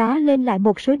và sau đó lên lại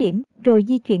một số điểm rồi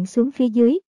di chuyển xuống phía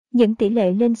dưới. Những tỷ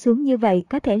lệ lên xuống như vậy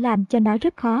có thể làm cho nó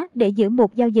rất khó để giữ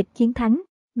một giao dịch chiến thắng.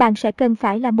 Bạn sẽ cần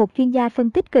phải là một chuyên gia phân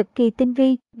tích cực kỳ tinh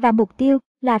vi và mục tiêu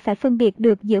là phải phân biệt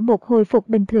được giữa một hồi phục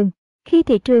bình thường, khi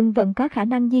thị trường vẫn có khả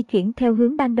năng di chuyển theo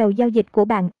hướng ban đầu giao dịch của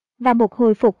bạn, và một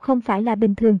hồi phục không phải là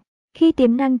bình thường, khi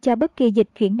tiềm năng cho bất kỳ dịch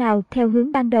chuyển nào theo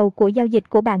hướng ban đầu của giao dịch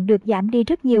của bạn được giảm đi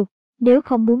rất nhiều, nếu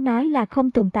không muốn nói là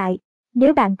không tồn tại.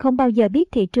 Nếu bạn không bao giờ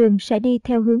biết thị trường sẽ đi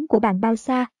theo hướng của bạn bao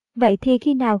xa, vậy thì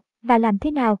khi nào và làm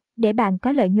thế nào để bạn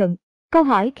có lợi nhuận? Câu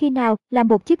hỏi khi nào là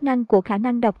một chức năng của khả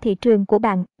năng đọc thị trường của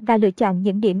bạn và lựa chọn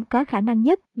những điểm có khả năng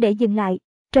nhất để dừng lại.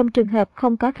 Trong trường hợp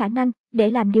không có khả năng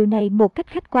để làm điều này một cách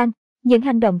khách quan, những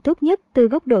hành động tốt nhất từ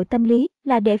góc độ tâm lý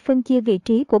là để phân chia vị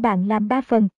trí của bạn làm 3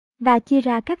 phần và chia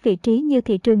ra các vị trí như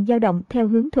thị trường dao động theo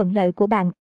hướng thuận lợi của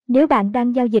bạn. Nếu bạn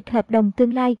đang giao dịch hợp đồng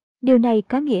tương lai, điều này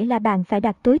có nghĩa là bạn phải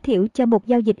đặt tối thiểu cho một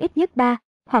giao dịch ít nhất 3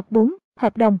 hoặc 4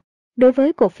 hợp đồng. Đối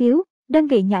với cổ phiếu, đơn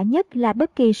vị nhỏ nhất là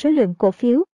bất kỳ số lượng cổ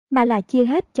phiếu, mà là chia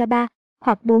hết cho 3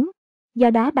 hoặc 4. Do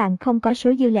đó bạn không có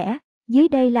số dư lẻ. Dưới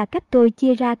đây là cách tôi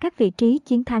chia ra các vị trí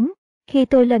chiến thắng. Khi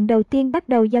tôi lần đầu tiên bắt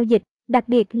đầu giao dịch, đặc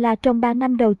biệt là trong 3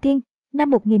 năm đầu tiên, năm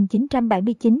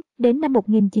 1979 đến năm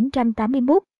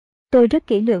 1981, tôi rất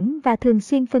kỹ lưỡng và thường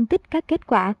xuyên phân tích các kết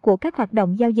quả của các hoạt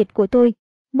động giao dịch của tôi.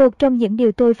 Một trong những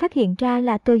điều tôi phát hiện ra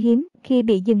là tôi hiếm khi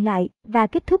bị dừng lại và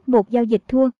kết thúc một giao dịch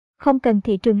thua. Không cần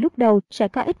thị trường lúc đầu sẽ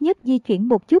có ít nhất di chuyển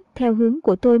một chút theo hướng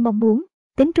của tôi mong muốn.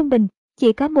 Tính trung bình,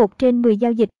 chỉ có 1 trên 10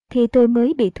 giao dịch thì tôi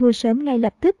mới bị thua sớm ngay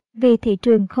lập tức vì thị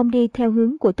trường không đi theo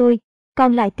hướng của tôi.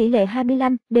 Còn lại tỷ lệ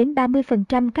 25 đến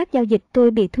 30% các giao dịch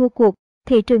tôi bị thua cuộc,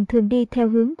 thị trường thường đi theo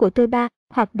hướng của tôi 3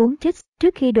 hoặc 4 ticks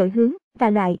trước khi đổi hướng và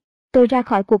loại. Tôi ra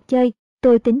khỏi cuộc chơi.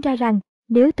 Tôi tính ra rằng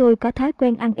nếu tôi có thói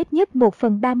quen ăn ít nhất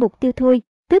 1/3 mục tiêu thôi,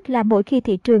 tức là mỗi khi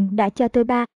thị trường đã cho tôi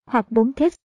 3 hoặc 4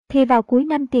 ticks, thì vào cuối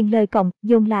năm tiền lời cộng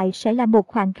dồn lại sẽ là một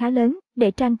khoản khá lớn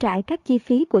để trang trải các chi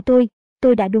phí của tôi.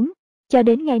 Tôi đã đúng. Cho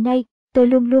đến ngày nay, tôi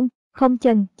luôn luôn không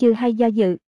chần chừ hay do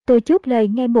dự. Tôi chốt lời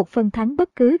ngay 1/phần thắng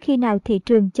bất cứ khi nào thị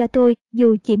trường cho tôi,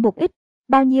 dù chỉ một ít.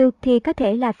 Bao nhiêu thì có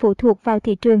thể là phụ thuộc vào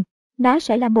thị trường. Nó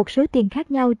sẽ là một số tiền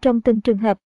khác nhau trong từng trường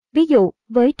hợp. Ví dụ,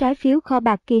 với trái phiếu kho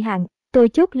bạc kỳ hạn, tôi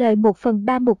chốt lời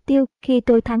 1/3 mục tiêu khi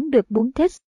tôi thắng được 4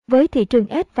 ticks. Với thị trường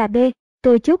S và B,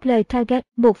 tôi chốt lời target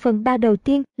 1/3 đầu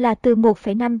tiên là từ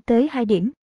 1,5 tới 2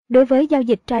 điểm. Đối với giao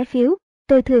dịch trái phiếu,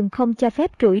 tôi thường không cho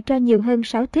phép rủi ro nhiều hơn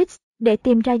 6 ticks để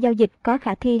tìm ra giao dịch có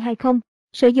khả thi hay không.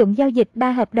 Sử dụng giao dịch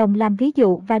 3 hợp đồng làm ví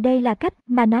dụ và đây là cách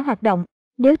mà nó hoạt động.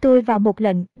 Nếu tôi vào một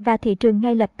lệnh và thị trường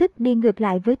ngay lập tức đi ngược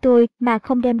lại với tôi mà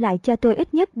không đem lại cho tôi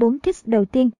ít nhất 4 ticks đầu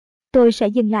tiên, tôi sẽ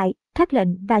dừng lại, thoát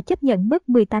lệnh và chấp nhận mất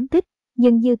 18 ticks.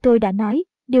 Nhưng như tôi đã nói,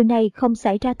 điều này không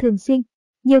xảy ra thường xuyên.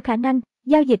 Nhiều khả năng,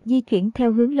 giao dịch di chuyển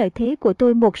theo hướng lợi thế của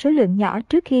tôi một số lượng nhỏ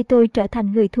trước khi tôi trở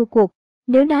thành người thua cuộc.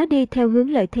 Nếu nó đi theo hướng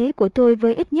lợi thế của tôi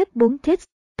với ít nhất 4 ticks,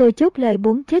 tôi chốt lời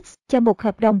 4 ticks cho một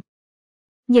hợp đồng.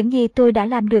 Những gì tôi đã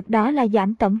làm được đó là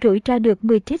giảm tổng rủi ro được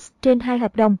 10 ticks trên 2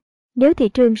 hợp đồng. Nếu thị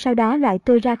trường sau đó loại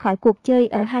tôi ra khỏi cuộc chơi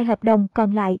ở 2 hợp đồng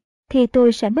còn lại, thì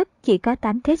tôi sẽ mất chỉ có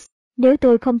 8 ticks. Nếu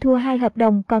tôi không thua 2 hợp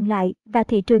đồng còn lại và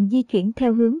thị trường di chuyển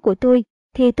theo hướng của tôi,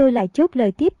 thì tôi lại chốt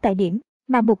lời tiếp tại điểm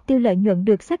mà mục tiêu lợi nhuận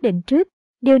được xác định trước.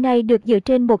 Điều này được dựa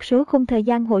trên một số khung thời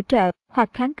gian hỗ trợ hoặc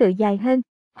kháng cự dài hơn,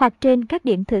 hoặc trên các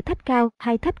điểm thử thách cao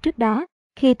hay thấp trước đó.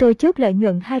 Khi tôi chốt lợi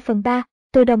nhuận 2/3,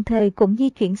 tôi đồng thời cũng di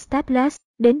chuyển stop loss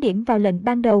đến điểm vào lệnh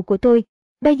ban đầu của tôi.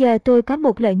 Bây giờ tôi có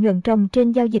một lợi nhuận ròng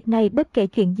trên giao dịch này bất kể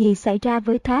chuyện gì xảy ra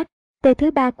với Todd. T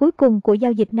thứ ba cuối cùng của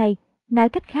giao dịch này. Nói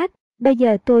cách khác, bây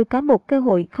giờ tôi có một cơ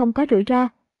hội không có rủi ro.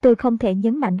 Tôi không thể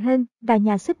nhấn mạnh hơn và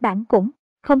nhà xuất bản cũng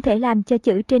không thể làm cho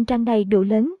chữ trên trang này đủ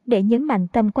lớn để nhấn mạnh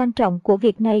tầm quan trọng của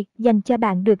việc này dành cho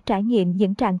bạn được trải nghiệm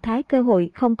những trạng thái cơ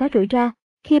hội không có rủi ro.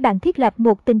 Khi bạn thiết lập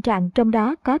một tình trạng trong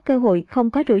đó có cơ hội không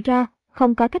có rủi ro,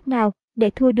 không có cách nào để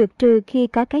thua được trừ khi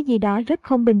có cái gì đó rất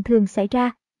không bình thường xảy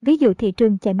ra. Ví dụ thị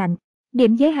trường chạy mạnh,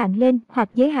 điểm giới hạn lên hoặc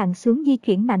giới hạn xuống di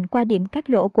chuyển mạnh qua điểm cắt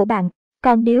lỗ của bạn.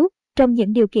 Còn nếu, trong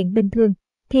những điều kiện bình thường,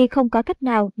 thì không có cách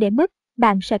nào để mất,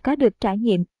 bạn sẽ có được trải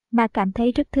nghiệm mà cảm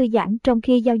thấy rất thư giãn trong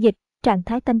khi giao dịch, trạng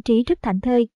thái tâm trí rất thảnh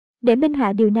thơi. Để minh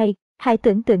họa điều này, hãy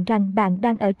tưởng tượng rằng bạn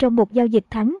đang ở trong một giao dịch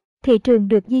thắng, thị trường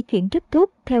được di chuyển rất tốt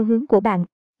theo hướng của bạn,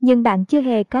 nhưng bạn chưa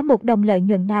hề có một đồng lợi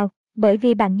nhuận nào, bởi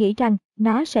vì bạn nghĩ rằng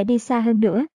nó sẽ đi xa hơn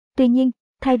nữa. Tuy nhiên,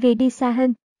 thay vì đi xa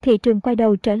hơn, thị trường quay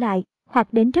đầu trở lại,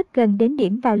 hoặc đến rất gần đến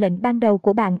điểm vào lệnh ban đầu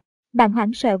của bạn. Bạn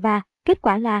hoảng sợ và, kết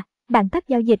quả là, bạn tắt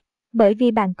giao dịch, bởi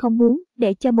vì bạn không muốn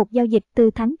để cho một giao dịch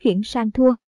từ thắng chuyển sang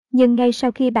thua. Nhưng ngay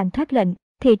sau khi bạn thoát lệnh,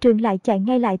 thị trường lại chạy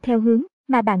ngay lại theo hướng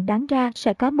mà bạn đoán ra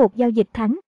sẽ có một giao dịch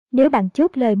thắng. Nếu bạn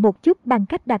chốt lời một chút bằng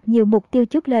cách đặt nhiều mục tiêu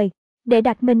chốt lời, để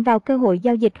đặt mình vào cơ hội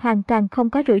giao dịch hoàn toàn không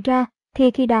có rủi ro,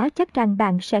 thì khi đó chắc rằng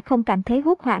bạn sẽ không cảm thấy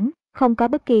hốt hoảng, không có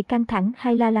bất kỳ căng thẳng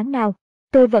hay lo lắng nào.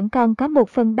 Tôi vẫn còn có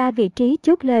 1/3 vị trí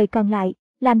chốt lời còn lại,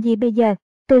 làm gì bây giờ?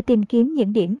 Tôi tìm kiếm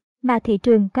những điểm mà thị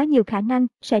trường có nhiều khả năng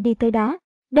sẽ đi tới đó.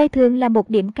 Đây thường là một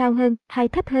điểm cao hơn hay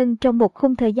thấp hơn trong một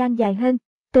khung thời gian dài hơn.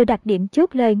 Tôi đặt điểm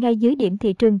chốt lời ngay dưới điểm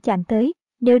thị trường chạm tới,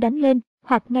 nếu đánh lên,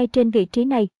 hoặc ngay trên vị trí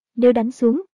này, nếu đánh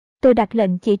xuống. Tôi đặt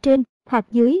lệnh chỉ trên hoặc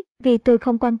dưới vì tôi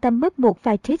không quan tâm mất một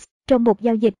vài ticks trong một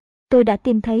giao dịch. Tôi đã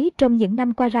tìm thấy trong những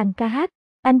năm qua rằng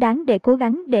anh đáng để cố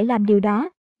gắng để làm điều đó.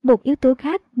 Một yếu tố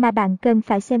khác mà bạn cần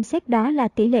phải xem xét đó là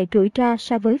tỷ lệ rủi ro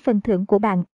so với phần thưởng của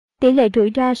bạn. Tỷ lệ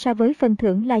rủi ro so với phần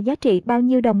thưởng là giá trị bao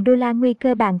nhiêu đồng đô la nguy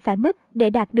cơ bạn phải mất để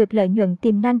đạt được lợi nhuận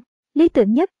tiềm năng. Lý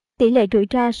tưởng nhất, tỷ lệ rủi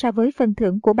ro so với phần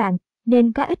thưởng của bạn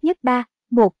nên có ít nhất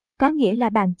 3:1, có nghĩa là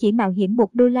bạn chỉ mạo hiểm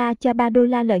 $1 cho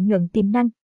 $3 lợi nhuận tiềm năng.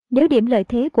 Nếu điểm lợi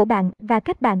thế của bạn và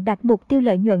cách bạn đặt mục tiêu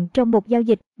lợi nhuận trong một giao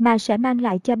dịch mà sẽ mang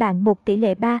lại cho bạn một tỷ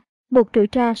lệ 3:1 rủi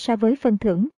ro so với phần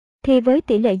thưởng, thì với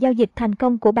tỷ lệ giao dịch thành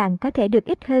công của bạn có thể được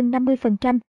ít hơn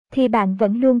 50%, thì bạn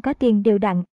vẫn luôn có tiền đều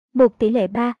đặn. Một tỷ lệ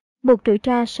 3:1 rủi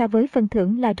ro so với phần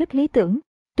thưởng là rất lý tưởng.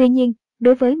 Tuy nhiên,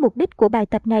 đối với mục đích của bài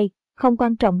tập này, không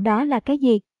quan trọng đó là cái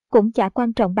gì, cũng chả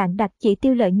quan trọng bạn đặt chỉ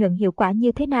tiêu lợi nhuận hiệu quả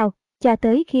như thế nào, cho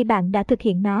tới khi bạn đã thực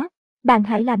hiện nó. Bạn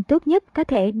hãy làm tốt nhất có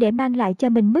thể để mang lại cho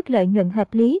mình mức lợi nhuận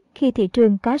hợp lý khi thị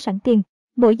trường có sẵn tiền.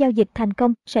 Mỗi giao dịch thành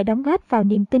công sẽ đóng góp vào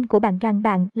niềm tin của bạn rằng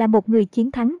bạn là một người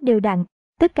chiến thắng đều đặn.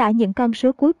 Tất cả những con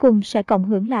số cuối cùng sẽ cộng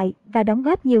hưởng lại và đóng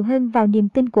góp nhiều hơn vào niềm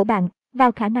tin của bạn,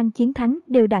 vào khả năng chiến thắng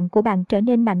đều đặn của bạn trở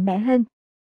nên mạnh mẽ hơn.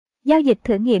 Giao dịch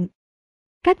thử nghiệm.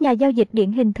 Các nhà giao dịch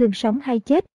điển hình thường sống hay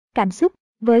chết, cảm xúc,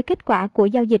 với kết quả của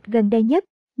giao dịch gần đây nhất.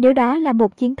 Nếu đó là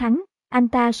một chiến thắng, anh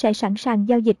ta sẽ sẵn sàng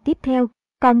giao dịch tiếp theo.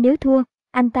 Còn nếu thua,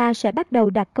 anh ta sẽ bắt đầu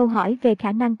đặt câu hỏi về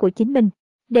khả năng của chính mình.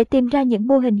 Để tìm ra những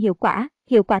mô hình hiệu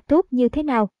quả tốt như thế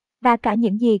nào, và cả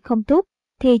những gì không tốt,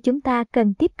 thì chúng ta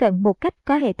cần tiếp cận một cách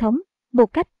có hệ thống,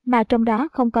 một cách mà trong đó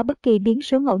không có bất kỳ biến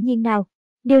số ngẫu nhiên nào.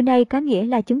 Điều này có nghĩa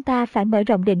là chúng ta phải mở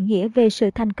rộng định nghĩa về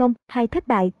sự thành công hay thất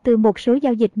bại từ một số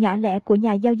giao dịch nhỏ lẻ của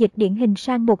nhà giao dịch điển hình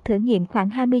sang một thử nghiệm khoảng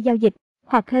 20 giao dịch,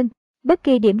 hoặc hơn. Bất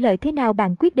kỳ điểm lợi thế nào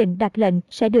bạn quyết định đặt lệnh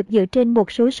sẽ được dựa trên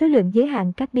một số lượng giới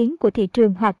hạn các biến của thị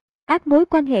trường hoặc áp mối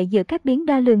quan hệ giữa các biến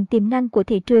đo lường tiềm năng của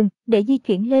thị trường để di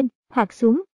chuyển lên hoặc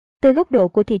xuống. Từ góc độ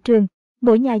của thị trường,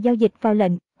 mỗi nhà giao dịch vào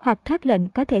lệnh hoặc thoát lệnh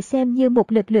có thể xem như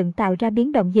một lực lượng tạo ra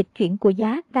biến động dịch chuyển của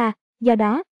giá và, do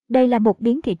đó, đây là một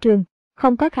biến thị trường.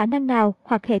 Không có khả năng nào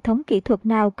hoặc hệ thống kỹ thuật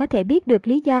nào có thể biết được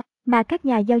lý do mà các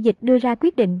nhà giao dịch đưa ra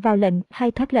quyết định vào lệnh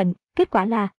hay thoát lệnh. Kết quả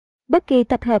là, bất kỳ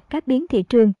tập hợp các biến thị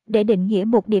trường để định nghĩa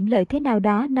một điểm lợi thế nào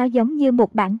đó nó giống như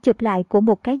một bản chụp lại của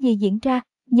một cái gì diễn ra,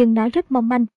 nhưng nó rất mong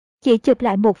manh. Chỉ chụp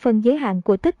lại một phần giới hạn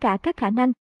của tất cả các khả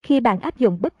năng. Khi bạn áp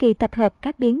dụng bất kỳ tập hợp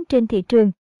các biến trên thị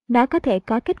trường, nó có thể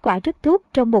có kết quả rất tốt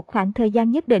trong một khoảng thời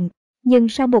gian nhất định, nhưng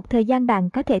sau một thời gian bạn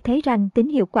có thể thấy rằng tính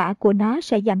hiệu quả của nó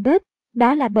sẽ giảm bớt.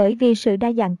 Đó là bởi vì sự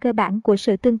đa dạng cơ bản của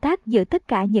sự tương tác giữa tất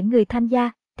cả những người tham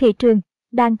gia thị trường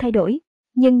đang thay đổi.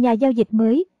 Nhưng nhà giao dịch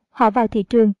mới, họ vào thị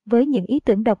trường với những ý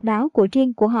tưởng độc đáo của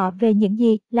riêng của họ về những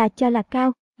gì là cho là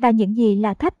cao và những gì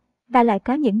là thấp, và lại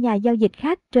có những nhà giao dịch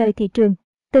khác rời thị trường.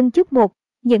 Từng chút một,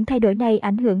 những thay đổi này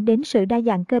ảnh hưởng đến sự đa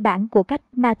dạng cơ bản của cách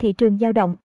mà thị trường dao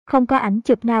động. Không có ảnh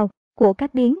chụp nào của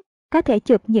các biến có thể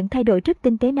chụp những thay đổi rất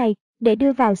tinh tế này để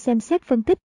đưa vào xem xét phân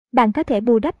tích. Bạn có thể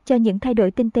bù đắp cho những thay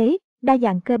đổi tinh tế, đa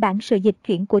dạng cơ bản sự dịch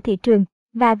chuyển của thị trường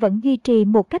và vẫn duy trì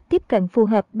một cách tiếp cận phù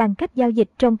hợp bằng cách giao dịch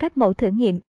trong các mẫu thử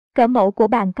nghiệm. Cỡ mẫu của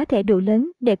bạn có thể đủ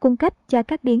lớn để cung cấp cho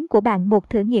các biến của bạn một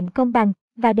thử nghiệm công bằng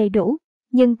và đầy đủ,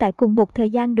 nhưng tại cùng một thời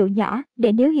gian đủ nhỏ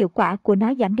để nếu hiệu quả của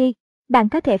nó giảm đi, bạn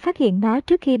có thể phát hiện nó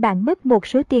trước khi bạn mất một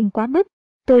số tiền quá mức.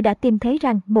 Tôi đã tìm thấy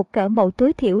rằng một cỡ mẫu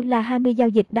tối thiểu là 20 giao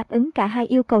dịch đáp ứng cả hai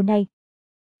yêu cầu này.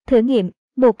 Thử nghiệm.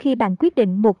 Một khi bạn quyết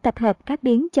định một tập hợp các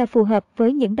biến cho phù hợp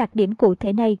với những đặc điểm cụ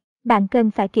thể này, bạn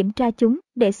cần phải kiểm tra chúng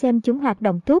để xem chúng hoạt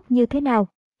động tốt như thế nào.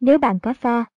 Nếu bạn có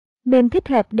for mềm thích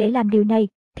hợp để làm điều này,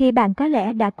 thì bạn có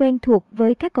lẽ đã quen thuộc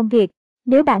với các công việc.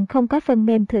 Nếu bạn không có phần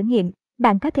mềm thử nghiệm,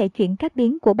 bạn có thể chuyển các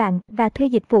biến của bạn và thuê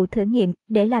dịch vụ thử nghiệm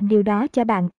để làm điều đó cho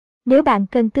bạn. Nếu bạn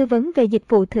cần tư vấn về dịch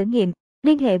vụ thử nghiệm,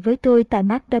 liên hệ với tôi tại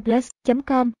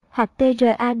markdouglas.com hoặc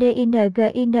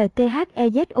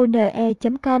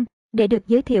tradinginthezone.com để được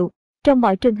giới thiệu. Trong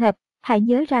mọi trường hợp, hãy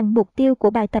nhớ rằng mục tiêu của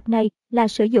bài tập này là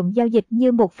sử dụng giao dịch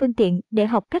như một phương tiện để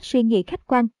học cách suy nghĩ khách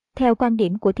quan, theo quan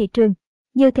điểm của thị trường.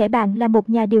 Như thể bạn là một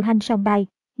nhà điều hành sòng bài,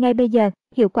 ngay bây giờ,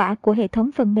 hiệu quả của hệ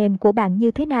thống phần mềm của bạn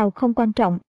như thế nào không quan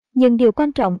trọng. Nhưng điều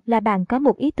quan trọng là bạn có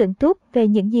một ý tưởng tốt về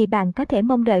những gì bạn có thể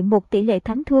mong đợi một tỷ lệ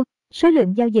thắng thua, số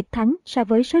lượng giao dịch thắng so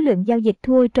với số lượng giao dịch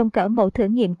thua trong cỡ mẫu thử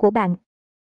nghiệm của bạn.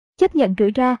 Chấp nhận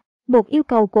rủi ro. Một yêu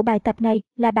cầu của bài tập này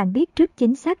là bạn biết trước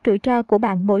chính xác rủi ro của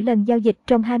bạn mỗi lần giao dịch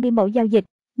trong 20 mẫu giao dịch.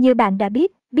 Như bạn đã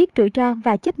biết rủi ro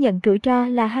và chấp nhận rủi ro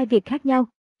là hai việc khác nhau.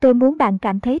 Tôi muốn bạn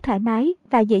cảm thấy thoải mái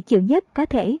và dễ chịu nhất có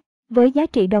thể với giá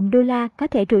trị đồng đô la có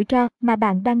thể rủi ro mà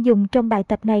bạn đang dùng trong bài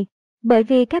tập này. Bởi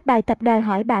vì các bài tập đòi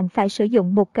hỏi bạn phải sử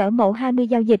dụng một cỡ mẫu 20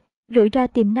 giao dịch, rủi ro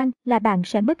tiềm năng là bạn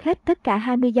sẽ mất hết tất cả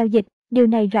 20 giao dịch. Điều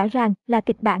này rõ ràng là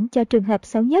kịch bản cho trường hợp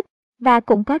xấu nhất. Và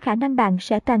cũng có khả năng bạn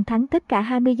sẽ toàn thắng tất cả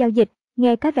 20 giao dịch,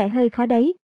 nghe có vẻ hơi khó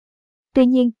đấy. Tuy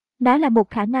nhiên, nó là một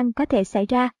khả năng có thể xảy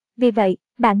ra, vì vậy,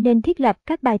 bạn nên thiết lập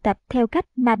các bài tập theo cách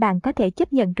mà bạn có thể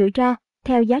chấp nhận rủi ro,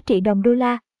 theo giá trị đồng đô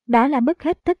la, đó là mất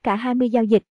hết tất cả 20 giao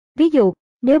dịch. Ví dụ,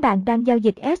 nếu bạn đang giao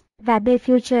dịch S và B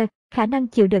future, khả năng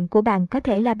chịu đựng của bạn có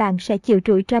thể là bạn sẽ chịu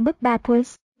rủi ro mất 3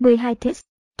 points, 12 ticks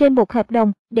trên một hợp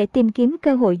đồng để tìm kiếm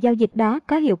cơ hội giao dịch đó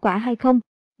có hiệu quả hay không.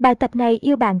 Bài tập này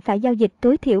yêu bạn phải giao dịch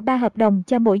tối thiểu 3 hợp đồng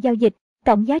cho mỗi giao dịch,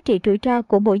 tổng giá trị rủi ro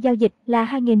của mỗi giao dịch là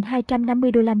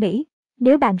 2.250 đô la Mỹ.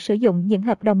 Nếu bạn sử dụng những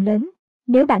hợp đồng lớn,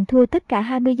 nếu bạn thua tất cả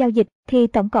 20 giao dịch thì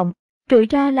tổng cộng rủi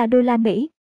ro là đô la Mỹ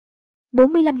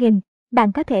 45.000.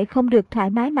 Bạn có thể không được thoải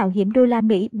mái mạo hiểm đô la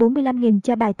Mỹ 45.000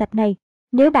 cho bài tập này.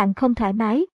 Nếu bạn không thoải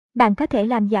mái, bạn có thể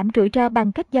làm giảm rủi ro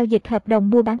bằng cách giao dịch hợp đồng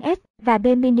mua bán S và B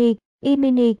mini, E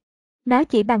mini. Nó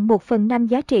chỉ bằng 1/5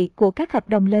 giá trị của các hợp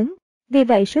đồng lớn. Vì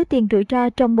vậy số tiền rủi ro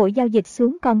trong mỗi giao dịch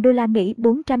xuống còn đô la Mỹ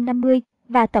 450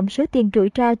 và tổng số tiền rủi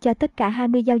ro cho tất cả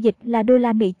 20 giao dịch là đô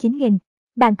la Mỹ 9.000.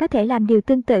 Bạn có thể làm điều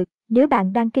tương tự nếu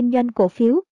bạn đang kinh doanh cổ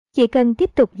phiếu. Chỉ cần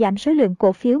tiếp tục giảm số lượng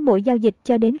cổ phiếu mỗi giao dịch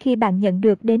cho đến khi bạn nhận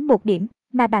được đến một điểm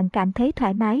mà bạn cảm thấy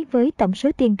thoải mái với tổng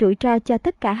số tiền rủi ro cho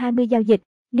tất cả 20 giao dịch.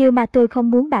 Điều mà tôi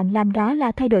không muốn bạn làm đó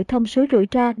là thay đổi thông số rủi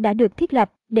ro đã được thiết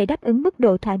lập để đáp ứng mức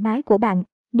độ thoải mái của bạn.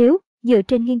 Nếu, dựa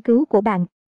trên nghiên cứu của bạn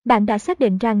đã xác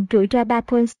định rằng rủi ro 3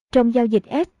 points trong giao dịch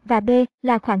S và B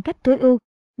là khoảng cách tối ưu.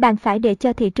 Bạn phải để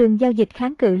cho thị trường giao dịch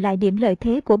kháng cự lại điểm lợi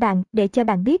thế của bạn để cho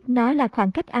bạn biết nó là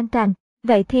khoảng cách an toàn.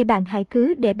 Vậy thì bạn hãy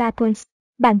cứ để 3 points.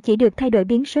 Bạn chỉ được thay đổi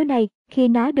biến số này khi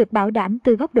nó được bảo đảm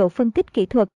từ góc độ phân tích kỹ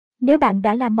thuật. Nếu bạn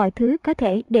đã làm mọi thứ có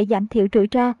thể để giảm thiểu rủi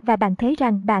ro và bạn thấy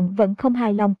rằng bạn vẫn không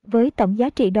hài lòng với tổng giá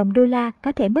trị đồng đô la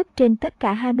có thể mất trên tất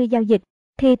cả 20 giao dịch,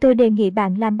 thì tôi đề nghị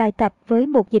bạn làm bài tập với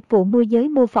một dịch vụ môi giới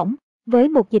mô phỏng. Với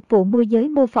một dịch vụ môi giới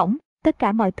mô phỏng, tất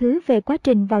cả mọi thứ về quá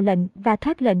trình vào lệnh và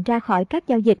thoát lệnh ra khỏi các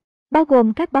giao dịch, bao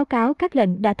gồm các báo cáo các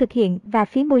lệnh đã thực hiện và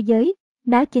phí môi giới,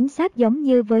 nó chính xác giống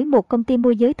như với một công ty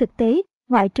môi giới thực tế,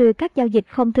 ngoại trừ các giao dịch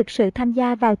không thực sự tham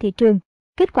gia vào thị trường.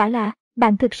 Kết quả là,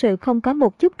 bạn thực sự không có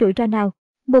một chút rủi ro nào.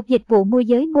 Một dịch vụ môi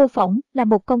giới mô phỏng là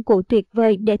một công cụ tuyệt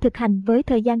vời để thực hành với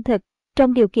thời gian thực,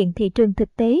 trong điều kiện thị trường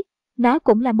thực tế. Nó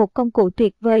cũng là một công cụ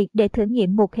tuyệt vời để thử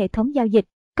nghiệm một hệ thống giao dịch.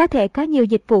 Có thể có nhiều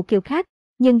dịch vụ kiểu khác,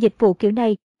 nhưng dịch vụ kiểu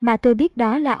này mà tôi biết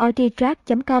đó là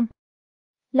orditrack.com.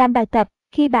 Làm bài tập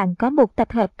khi bạn có một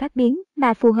tập hợp các biến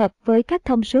mà phù hợp với các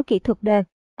thông số kỹ thuật đờ.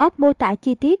 Óc mô tả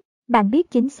chi tiết, bạn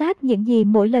biết chính xác những gì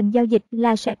mỗi lần giao dịch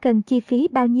là sẽ cần chi phí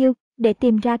bao nhiêu để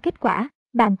tìm ra kết quả.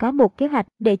 Bạn có một kế hoạch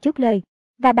để chốt lời.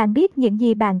 Và bạn biết những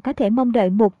gì bạn có thể mong đợi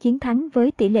một chiến thắng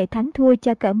với tỷ lệ thắng thua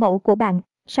cho cỡ mẫu của bạn.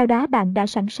 Sau đó bạn đã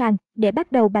sẵn sàng để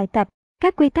bắt đầu bài tập.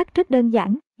 Các quy tắc rất đơn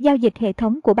giản, giao dịch hệ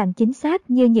thống của bạn chính xác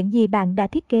như những gì bạn đã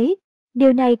thiết kế.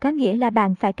 Điều này có nghĩa là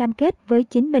bạn phải cam kết với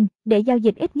chính mình để giao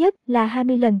dịch ít nhất là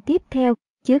 20 lần tiếp theo,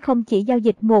 chứ không chỉ giao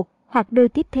dịch một hoặc đôi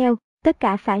tiếp theo, tất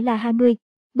cả phải là 20.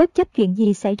 Bất chấp chuyện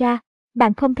gì xảy ra,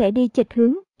 bạn không thể đi chệch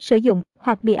hướng, sử dụng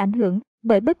hoặc bị ảnh hưởng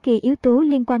bởi bất kỳ yếu tố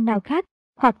liên quan nào khác,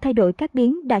 hoặc thay đổi các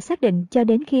biến đã xác định cho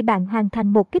đến khi bạn hoàn thành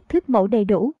một kích thước mẫu đầy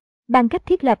đủ. Bằng cách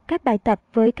thiết lập các bài tập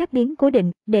với các biến cố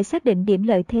định để xác định điểm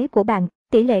lợi thế của bạn,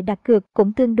 tỷ lệ đặt cược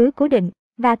cũng tương đối cố định,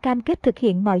 và cam kết thực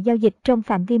hiện mọi giao dịch trong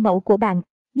phạm vi mẫu của bạn.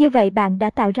 Như vậy bạn đã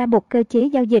tạo ra một cơ chế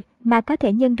giao dịch mà có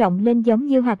thể nhân rộng lên giống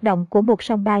như hoạt động của một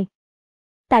sòng bài.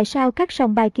 Tại sao các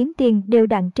sòng bài kiếm tiền đều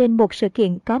đặn trên một sự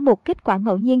kiện có một kết quả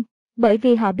ngẫu nhiên? Bởi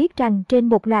vì họ biết rằng trên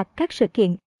một loạt các sự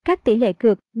kiện, các tỷ lệ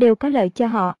cược đều có lợi cho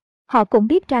họ. Họ cũng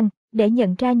biết rằng, để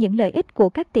nhận ra những lợi ích của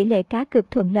các tỷ lệ cá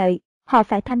cược thuận lợi, họ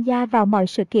phải tham gia vào mọi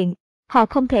sự kiện. Họ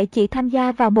không thể chỉ tham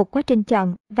gia vào một quá trình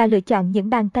chọn và lựa chọn những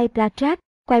bàn tay blackjack,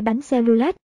 quay bánh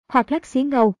cellular hoặc lắc xí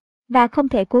ngầu, và không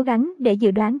thể cố gắng để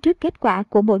dự đoán trước kết quả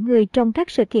của mỗi người trong các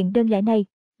sự kiện đơn lẻ này.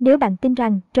 Nếu bạn tin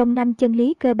rằng trong 5 chân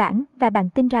lý cơ bản và bạn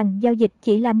tin rằng giao dịch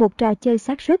chỉ là một trò chơi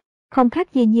xác suất, không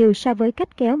khác gì nhiều so với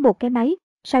cách kéo một cái máy,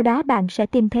 sau đó bạn sẽ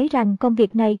tìm thấy rằng công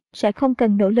việc này sẽ không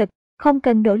cần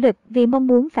nỗ lực vì mong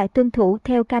muốn phải tuân thủ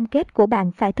theo cam kết của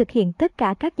bạn phải thực hiện tất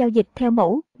cả các giao dịch theo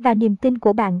mẫu, và niềm tin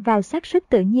của bạn vào xác suất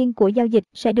tự nhiên của giao dịch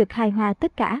sẽ được hài hòa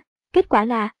tất cả. Kết quả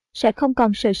là, sẽ không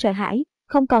còn sự sợ hãi,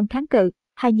 không còn kháng cự,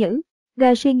 hay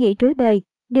suy nghĩ rối bời.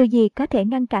 Điều gì có thể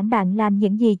ngăn cản bạn làm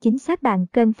những gì chính xác bạn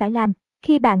cần phải làm,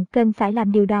 khi bạn cần phải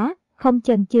làm điều đó, không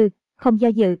chần chừ, không do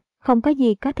dự, không có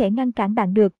gì có thể ngăn cản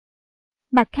bạn được.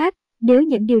 Mặt khác, nếu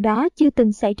những điều đó chưa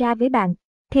từng xảy ra với bạn,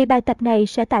 thì bài tập này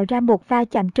sẽ tạo ra một va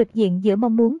chạm trực diện giữa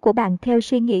mong muốn của bạn theo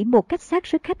suy nghĩ một cách xác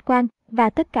suất khách quan, và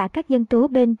tất cả các nhân tố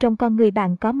bên trong con người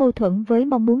bạn có mâu thuẫn với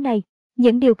mong muốn này.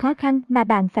 Những điều khó khăn mà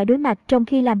bạn phải đối mặt trong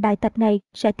khi làm bài tập này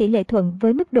sẽ tỷ lệ thuận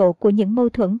với mức độ của những mâu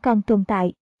thuẫn còn tồn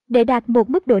tại. Để đạt một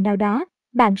mức độ nào đó,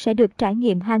 bạn sẽ được trải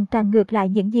nghiệm hoàn toàn ngược lại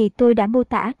những gì tôi đã mô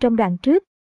tả trong đoạn trước.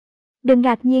 Đừng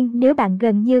ngạc nhiên nếu bạn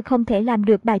gần như không thể làm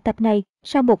được bài tập này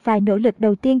sau một vài nỗ lực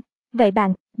đầu tiên. Vậy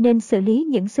bạn nên xử lý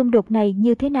những xung đột này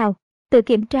như thế nào? Tự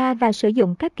kiểm tra và sử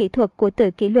dụng các kỹ thuật của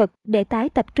tự kỷ luật để tái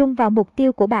tập trung vào mục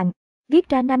tiêu của bạn. Viết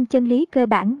ra 5 chân lý cơ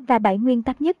bản và 7 nguyên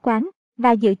tắc nhất quán,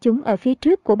 và giữ chúng ở phía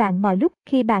trước của bạn mọi lúc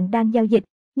khi bạn đang giao dịch,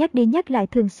 nhắc đi nhắc lại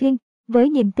thường xuyên, với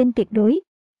niềm tin tuyệt đối.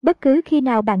 Bất cứ khi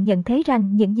nào bạn nhận thấy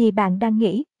rằng những gì bạn đang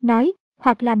nghĩ, nói,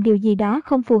 hoặc làm điều gì đó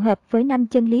không phù hợp với 5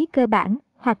 chân lý cơ bản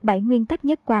hoặc 7 nguyên tắc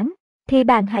nhất quán, thì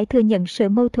bạn hãy thừa nhận sự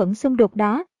mâu thuẫn xung đột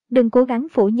đó. Đừng cố gắng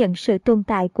phủ nhận sự tồn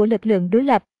tại của lực lượng đối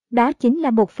lập, đó chính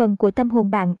là một phần của tâm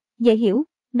hồn bạn, dễ hiểu,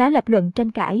 nó lập luận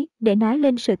tranh cãi để nói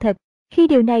lên sự thật. Khi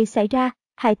điều này xảy ra,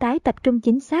 hãy tái tập trung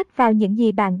chính xác vào những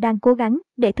gì bạn đang cố gắng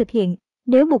để thực hiện.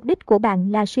 Nếu mục đích của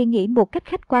bạn là suy nghĩ một cách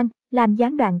khách quan, làm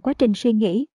gián đoạn quá trình suy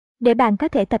nghĩ, để bạn có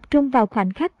thể tập trung vào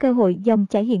khoảnh khắc cơ hội dòng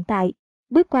chảy hiện tại,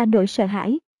 bước qua nỗi sợ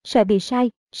hãi, sợ bị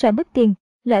sai, sợ mất tiền,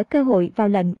 lỡ cơ hội vào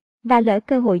lệnh, và lỡ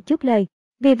cơ hội chốt lời.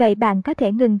 Vì vậy bạn có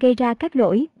thể ngừng gây ra các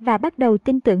lỗi và bắt đầu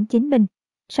tin tưởng chính mình.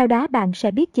 Sau đó bạn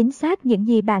sẽ biết chính xác những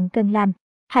gì bạn cần làm.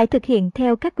 Hãy thực hiện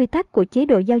theo các quy tắc của chế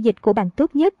độ giao dịch của bạn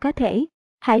tốt nhất có thể.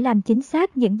 Hãy làm chính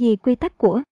xác những gì quy tắc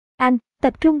của anh.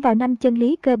 Tập trung vào 5 chân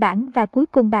lý cơ bản và cuối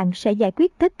cùng bạn sẽ giải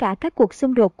quyết tất cả các cuộc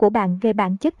xung đột của bạn về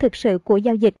bản chất thực sự của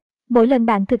giao dịch. Mỗi lần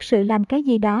bạn thực sự làm cái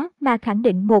gì đó mà khẳng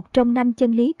định một trong 5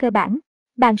 chân lý cơ bản,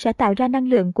 bạn sẽ tạo ra năng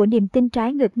lượng của niềm tin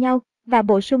trái ngược nhau và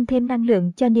bổ sung thêm năng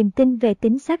lượng cho niềm tin về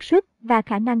tính xác suất và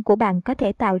khả năng của bạn có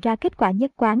thể tạo ra kết quả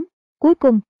nhất quán. Cuối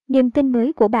cùng, niềm tin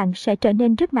mới của bạn sẽ trở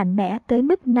nên rất mạnh mẽ tới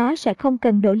mức nó sẽ không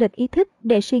cần nỗ lực ý thức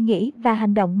để suy nghĩ và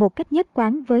hành động một cách nhất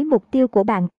quán với mục tiêu của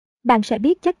bạn. Bạn sẽ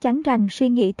biết chắc chắn rằng suy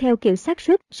nghĩ theo kiểu xác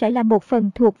suất sẽ là một phần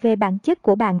thuộc về bản chất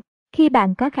của bạn. Khi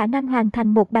bạn có khả năng hoàn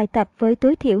thành một bài tập với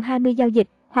tối thiểu 20 giao dịch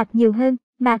hoặc nhiều hơn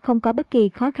mà không có bất kỳ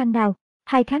khó khăn nào,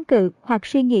 hay kháng cự hoặc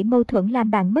suy nghĩ mâu thuẫn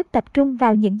làm bạn mất tập trung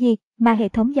vào những gì mà hệ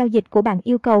thống giao dịch của bạn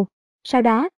yêu cầu. Sau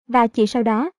đó, và chỉ sau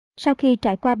đó, sau khi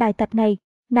trải qua bài tập này,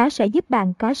 nó sẽ giúp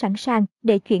bạn có sẵn sàng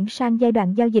để chuyển sang giai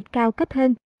đoạn giao dịch cao cấp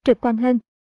hơn, trực quan hơn.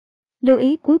 Lưu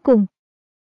ý cuối cùng.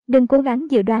 Đừng cố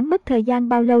gắng dự đoán mất thời gian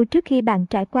bao lâu trước khi bạn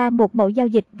trải qua một mẫu giao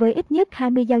dịch với ít nhất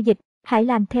 20 giao dịch. Hãy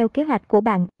làm theo kế hoạch của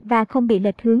bạn và không bị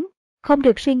lệch hướng. Không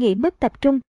được suy nghĩ mất tập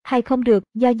trung hay không được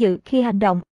do dự khi hành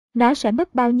động. Nó sẽ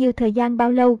mất bao nhiêu thời gian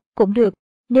bao lâu cũng được.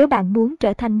 Nếu bạn muốn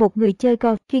trở thành một người chơi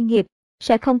golf chuyên nghiệp,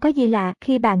 sẽ không có gì lạ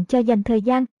khi bạn cho dành thời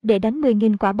gian để đánh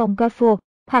 10.000 quả bóng golf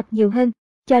hoặc nhiều hơn,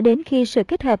 cho đến khi sự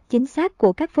kết hợp chính xác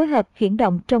của các phối hợp chuyển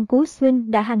động trong cú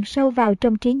swing đã hằn sâu vào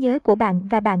trong trí nhớ của bạn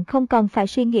và bạn không còn phải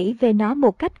suy nghĩ về nó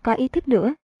một cách có ý thức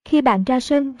nữa. Khi bạn ra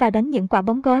sân và đánh những quả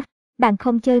bóng golf, bạn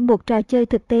không chơi một trò chơi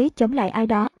thực tế chống lại ai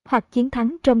đó hoặc chiến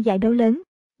thắng trong giải đấu lớn.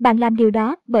 Bạn làm điều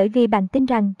đó bởi vì bạn tin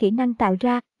rằng kỹ năng tạo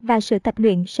ra và sự tập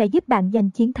luyện sẽ giúp bạn giành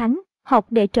chiến thắng. Học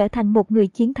để trở thành một người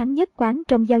chiến thắng nhất quán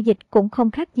trong giao dịch cũng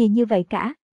không khác gì như vậy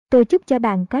cả. Tôi chúc cho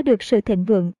bạn có được sự thịnh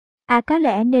vượng. Có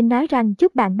lẽ nên nói rằng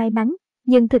chúc bạn may mắn,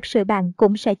 nhưng thực sự bạn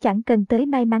cũng sẽ chẳng cần tới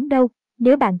may mắn đâu.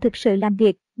 Nếu bạn thực sự làm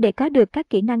việc để có được các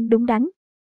kỹ năng đúng đắn.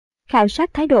 Khảo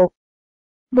sát thái độ.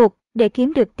 1. Để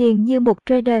kiếm được tiền như một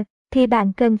trader, thì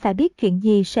bạn cần phải biết chuyện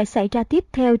gì sẽ xảy ra tiếp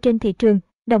theo trên thị trường,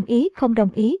 đồng ý không đồng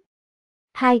ý.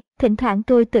 2. Thỉnh thoảng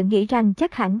tôi tự nghĩ rằng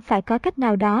chắc hẳn phải có cách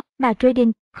nào đó mà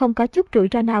trading không có chút rủi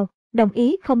ro nào, đồng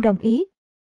ý không đồng ý.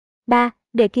 3.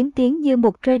 Để kiếm tiền như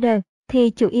một trader, thì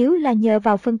chủ yếu là nhờ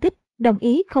vào phân tích, đồng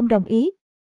ý không đồng ý.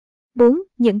 4.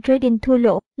 Những trading thua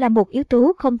lỗ là một yếu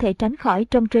tố không thể tránh khỏi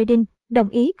trong trading, đồng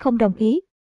ý không đồng ý.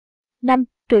 5.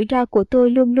 Rủi ro của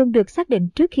tôi luôn luôn được xác định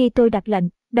trước khi tôi đặt lệnh,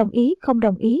 đồng ý không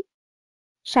đồng ý.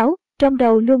 6. Trong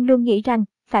đầu luôn luôn nghĩ rằng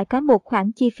phải có một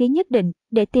khoản chi phí nhất định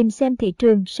để tìm xem thị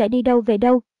trường sẽ đi đâu về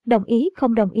đâu, đồng ý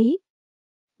không đồng ý.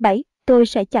 7. Tôi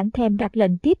sẽ chẳng thèm đặt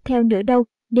lệnh tiếp theo nữa đâu,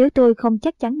 nếu tôi không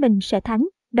chắc chắn mình sẽ thắng,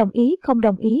 đồng ý không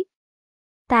đồng ý.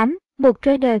 8. Một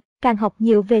trader càng học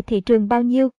nhiều về thị trường bao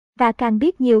nhiêu và càng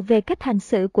biết nhiều về cách hành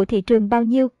xử của thị trường bao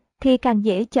nhiêu, thì càng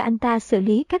dễ cho anh ta xử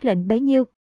lý các lệnh bấy nhiêu.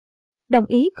 Đồng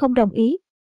ý không đồng ý.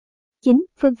 9.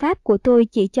 Phương pháp của tôi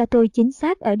chỉ cho tôi chính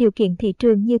xác ở điều kiện thị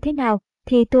trường như thế nào,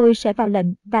 thì tôi sẽ vào lệnh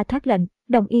và thoát lệnh,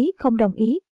 đồng ý không đồng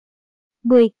ý.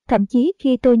 10. Thậm chí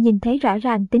khi tôi nhìn thấy rõ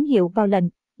ràng tín hiệu vào lệnh,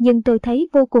 nhưng tôi thấy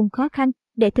vô cùng khó khăn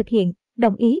để thực hiện,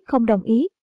 đồng ý không đồng ý.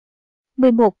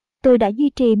 11. Tôi đã duy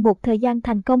trì một thời gian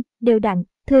thành công đều đặn,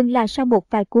 thường là sau một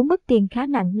vài cú mất tiền khá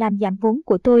nặng làm giảm vốn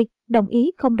của tôi, đồng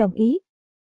ý không đồng ý.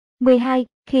 12.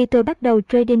 Khi tôi bắt đầu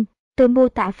trading, tôi mô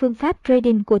tả phương pháp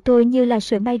trading của tôi như là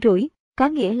sự may rủi, có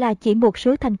nghĩa là chỉ một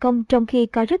số thành công trong khi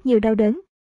có rất nhiều đau đớn.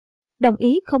 Đồng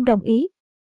ý không đồng ý.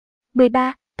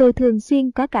 13. Tôi thường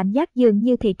xuyên có cảm giác dường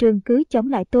như thị trường cứ chống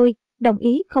lại tôi, đồng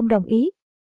ý không đồng ý.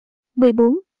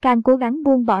 14. Càng cố gắng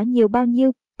buông bỏ nhiều bao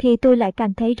nhiêu, thì tôi lại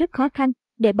càng thấy rất khó khăn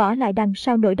để bỏ lại đằng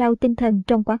sau nỗi đau tinh thần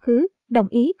trong quá khứ, đồng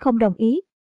ý không đồng ý.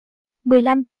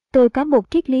 15. Tôi có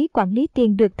một triết lý quản lý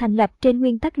tiền được thành lập trên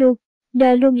nguyên tắc luôn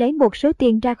luôn lấy một số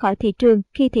tiền ra khỏi thị trường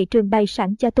khi thị trường bày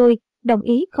sẵn cho tôi, đồng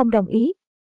ý không đồng ý.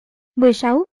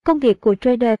 16. Công việc của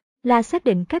trader là xác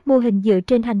định các mô hình dựa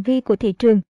trên hành vi của thị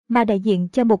trường mà đại diện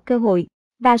cho một cơ hội,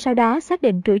 và sau đó xác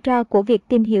định rủi ro của việc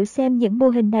tìm hiểu xem những mô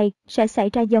hình này sẽ xảy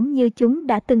ra giống như chúng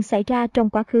đã từng xảy ra trong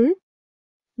quá khứ.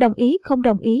 Đồng ý không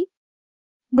đồng ý.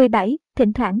 17.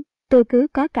 Thỉnh thoảng, tôi cứ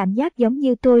có cảm giác giống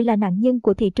như tôi là nạn nhân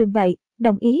của thị trường vậy,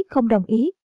 đồng ý không đồng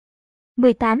ý.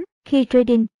 18. Khi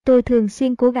trading, tôi thường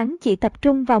xuyên cố gắng chỉ tập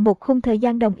trung vào một khung thời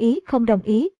gian đồng ý không đồng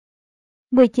ý.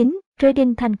 19.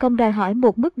 Trading thành công đòi hỏi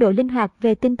một mức độ linh hoạt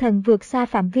về tinh thần vượt xa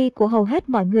phạm vi của hầu hết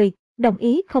mọi người, đồng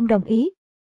ý không đồng ý.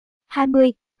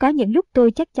 20. Có những lúc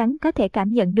tôi chắc chắn có thể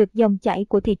cảm nhận được dòng chảy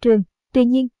của thị trường, tuy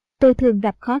nhiên, tôi thường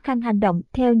gặp khó khăn hành động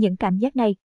theo những cảm giác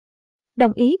này.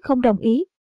 Đồng ý không đồng ý.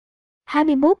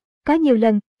 21. Có nhiều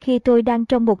lần, khi tôi đang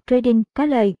trong một trading có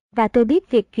lời và tôi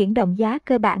biết việc chuyển động giá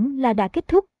cơ bản là đã kết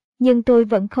thúc, nhưng tôi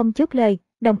vẫn không chốt lời,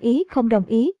 đồng ý không đồng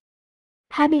ý.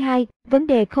 22. Vấn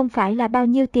đề không phải là bao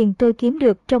nhiêu tiền tôi kiếm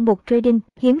được trong một trading,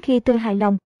 hiếm khi tôi hài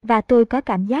lòng, và tôi có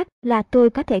cảm giác là tôi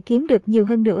có thể kiếm được nhiều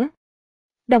hơn nữa.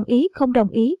 Đồng ý không đồng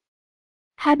ý.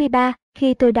 23.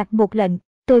 Khi tôi đặt một lệnh,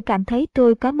 tôi cảm thấy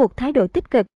tôi có một thái độ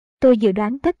tích cực, tôi dự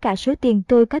đoán tất cả số tiền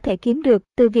tôi có thể kiếm được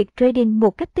từ việc trading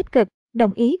một cách tích cực,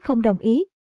 đồng ý không đồng ý.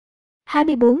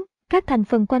 24. Các thành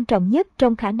phần quan trọng nhất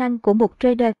trong khả năng của một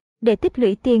trader để tích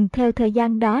lũy tiền theo thời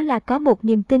gian đó là có một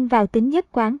niềm tin vào tính nhất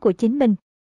quán của chính mình.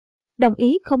 Đồng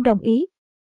ý không đồng ý.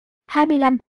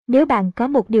 25. Nếu bạn có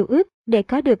một điều ước để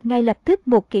có được ngay lập tức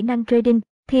một kỹ năng trading,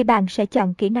 thì bạn sẽ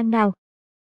chọn kỹ năng nào?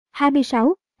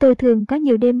 26. Tôi thường có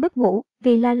nhiều đêm mất ngủ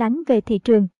vì lo lắng về thị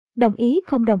trường, đồng ý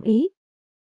không đồng ý.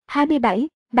 27.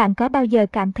 Bạn có bao giờ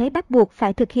cảm thấy bắt buộc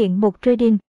phải thực hiện một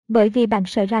trading bởi vì bạn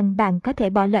sợ rằng bạn có thể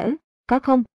bỏ lỡ, có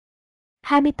không?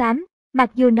 28.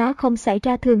 Mặc dù nó không xảy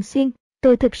ra thường xuyên,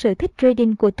 tôi thực sự thích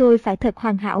trading của tôi phải thật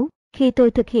hoàn hảo. Khi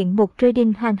tôi thực hiện một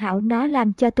trading hoàn hảo, nó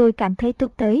làm cho tôi cảm thấy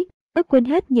tốt tới, ức quên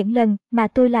hết những lần mà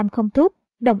tôi làm không tốt,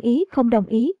 đồng ý không đồng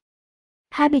ý.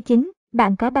 29.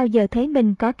 Bạn có bao giờ thấy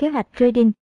mình có kế hoạch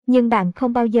trading, nhưng bạn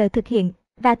không bao giờ thực hiện,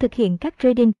 và thực hiện các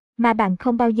trading mà bạn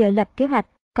không bao giờ lập kế hoạch,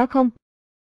 có không?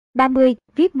 30.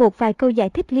 Viết một vài câu giải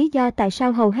thích lý do tại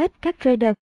sao hầu hết các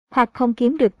trader hoặc không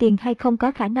kiếm được tiền hay không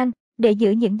có khả năng để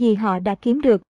giữ những gì họ đã kiếm được,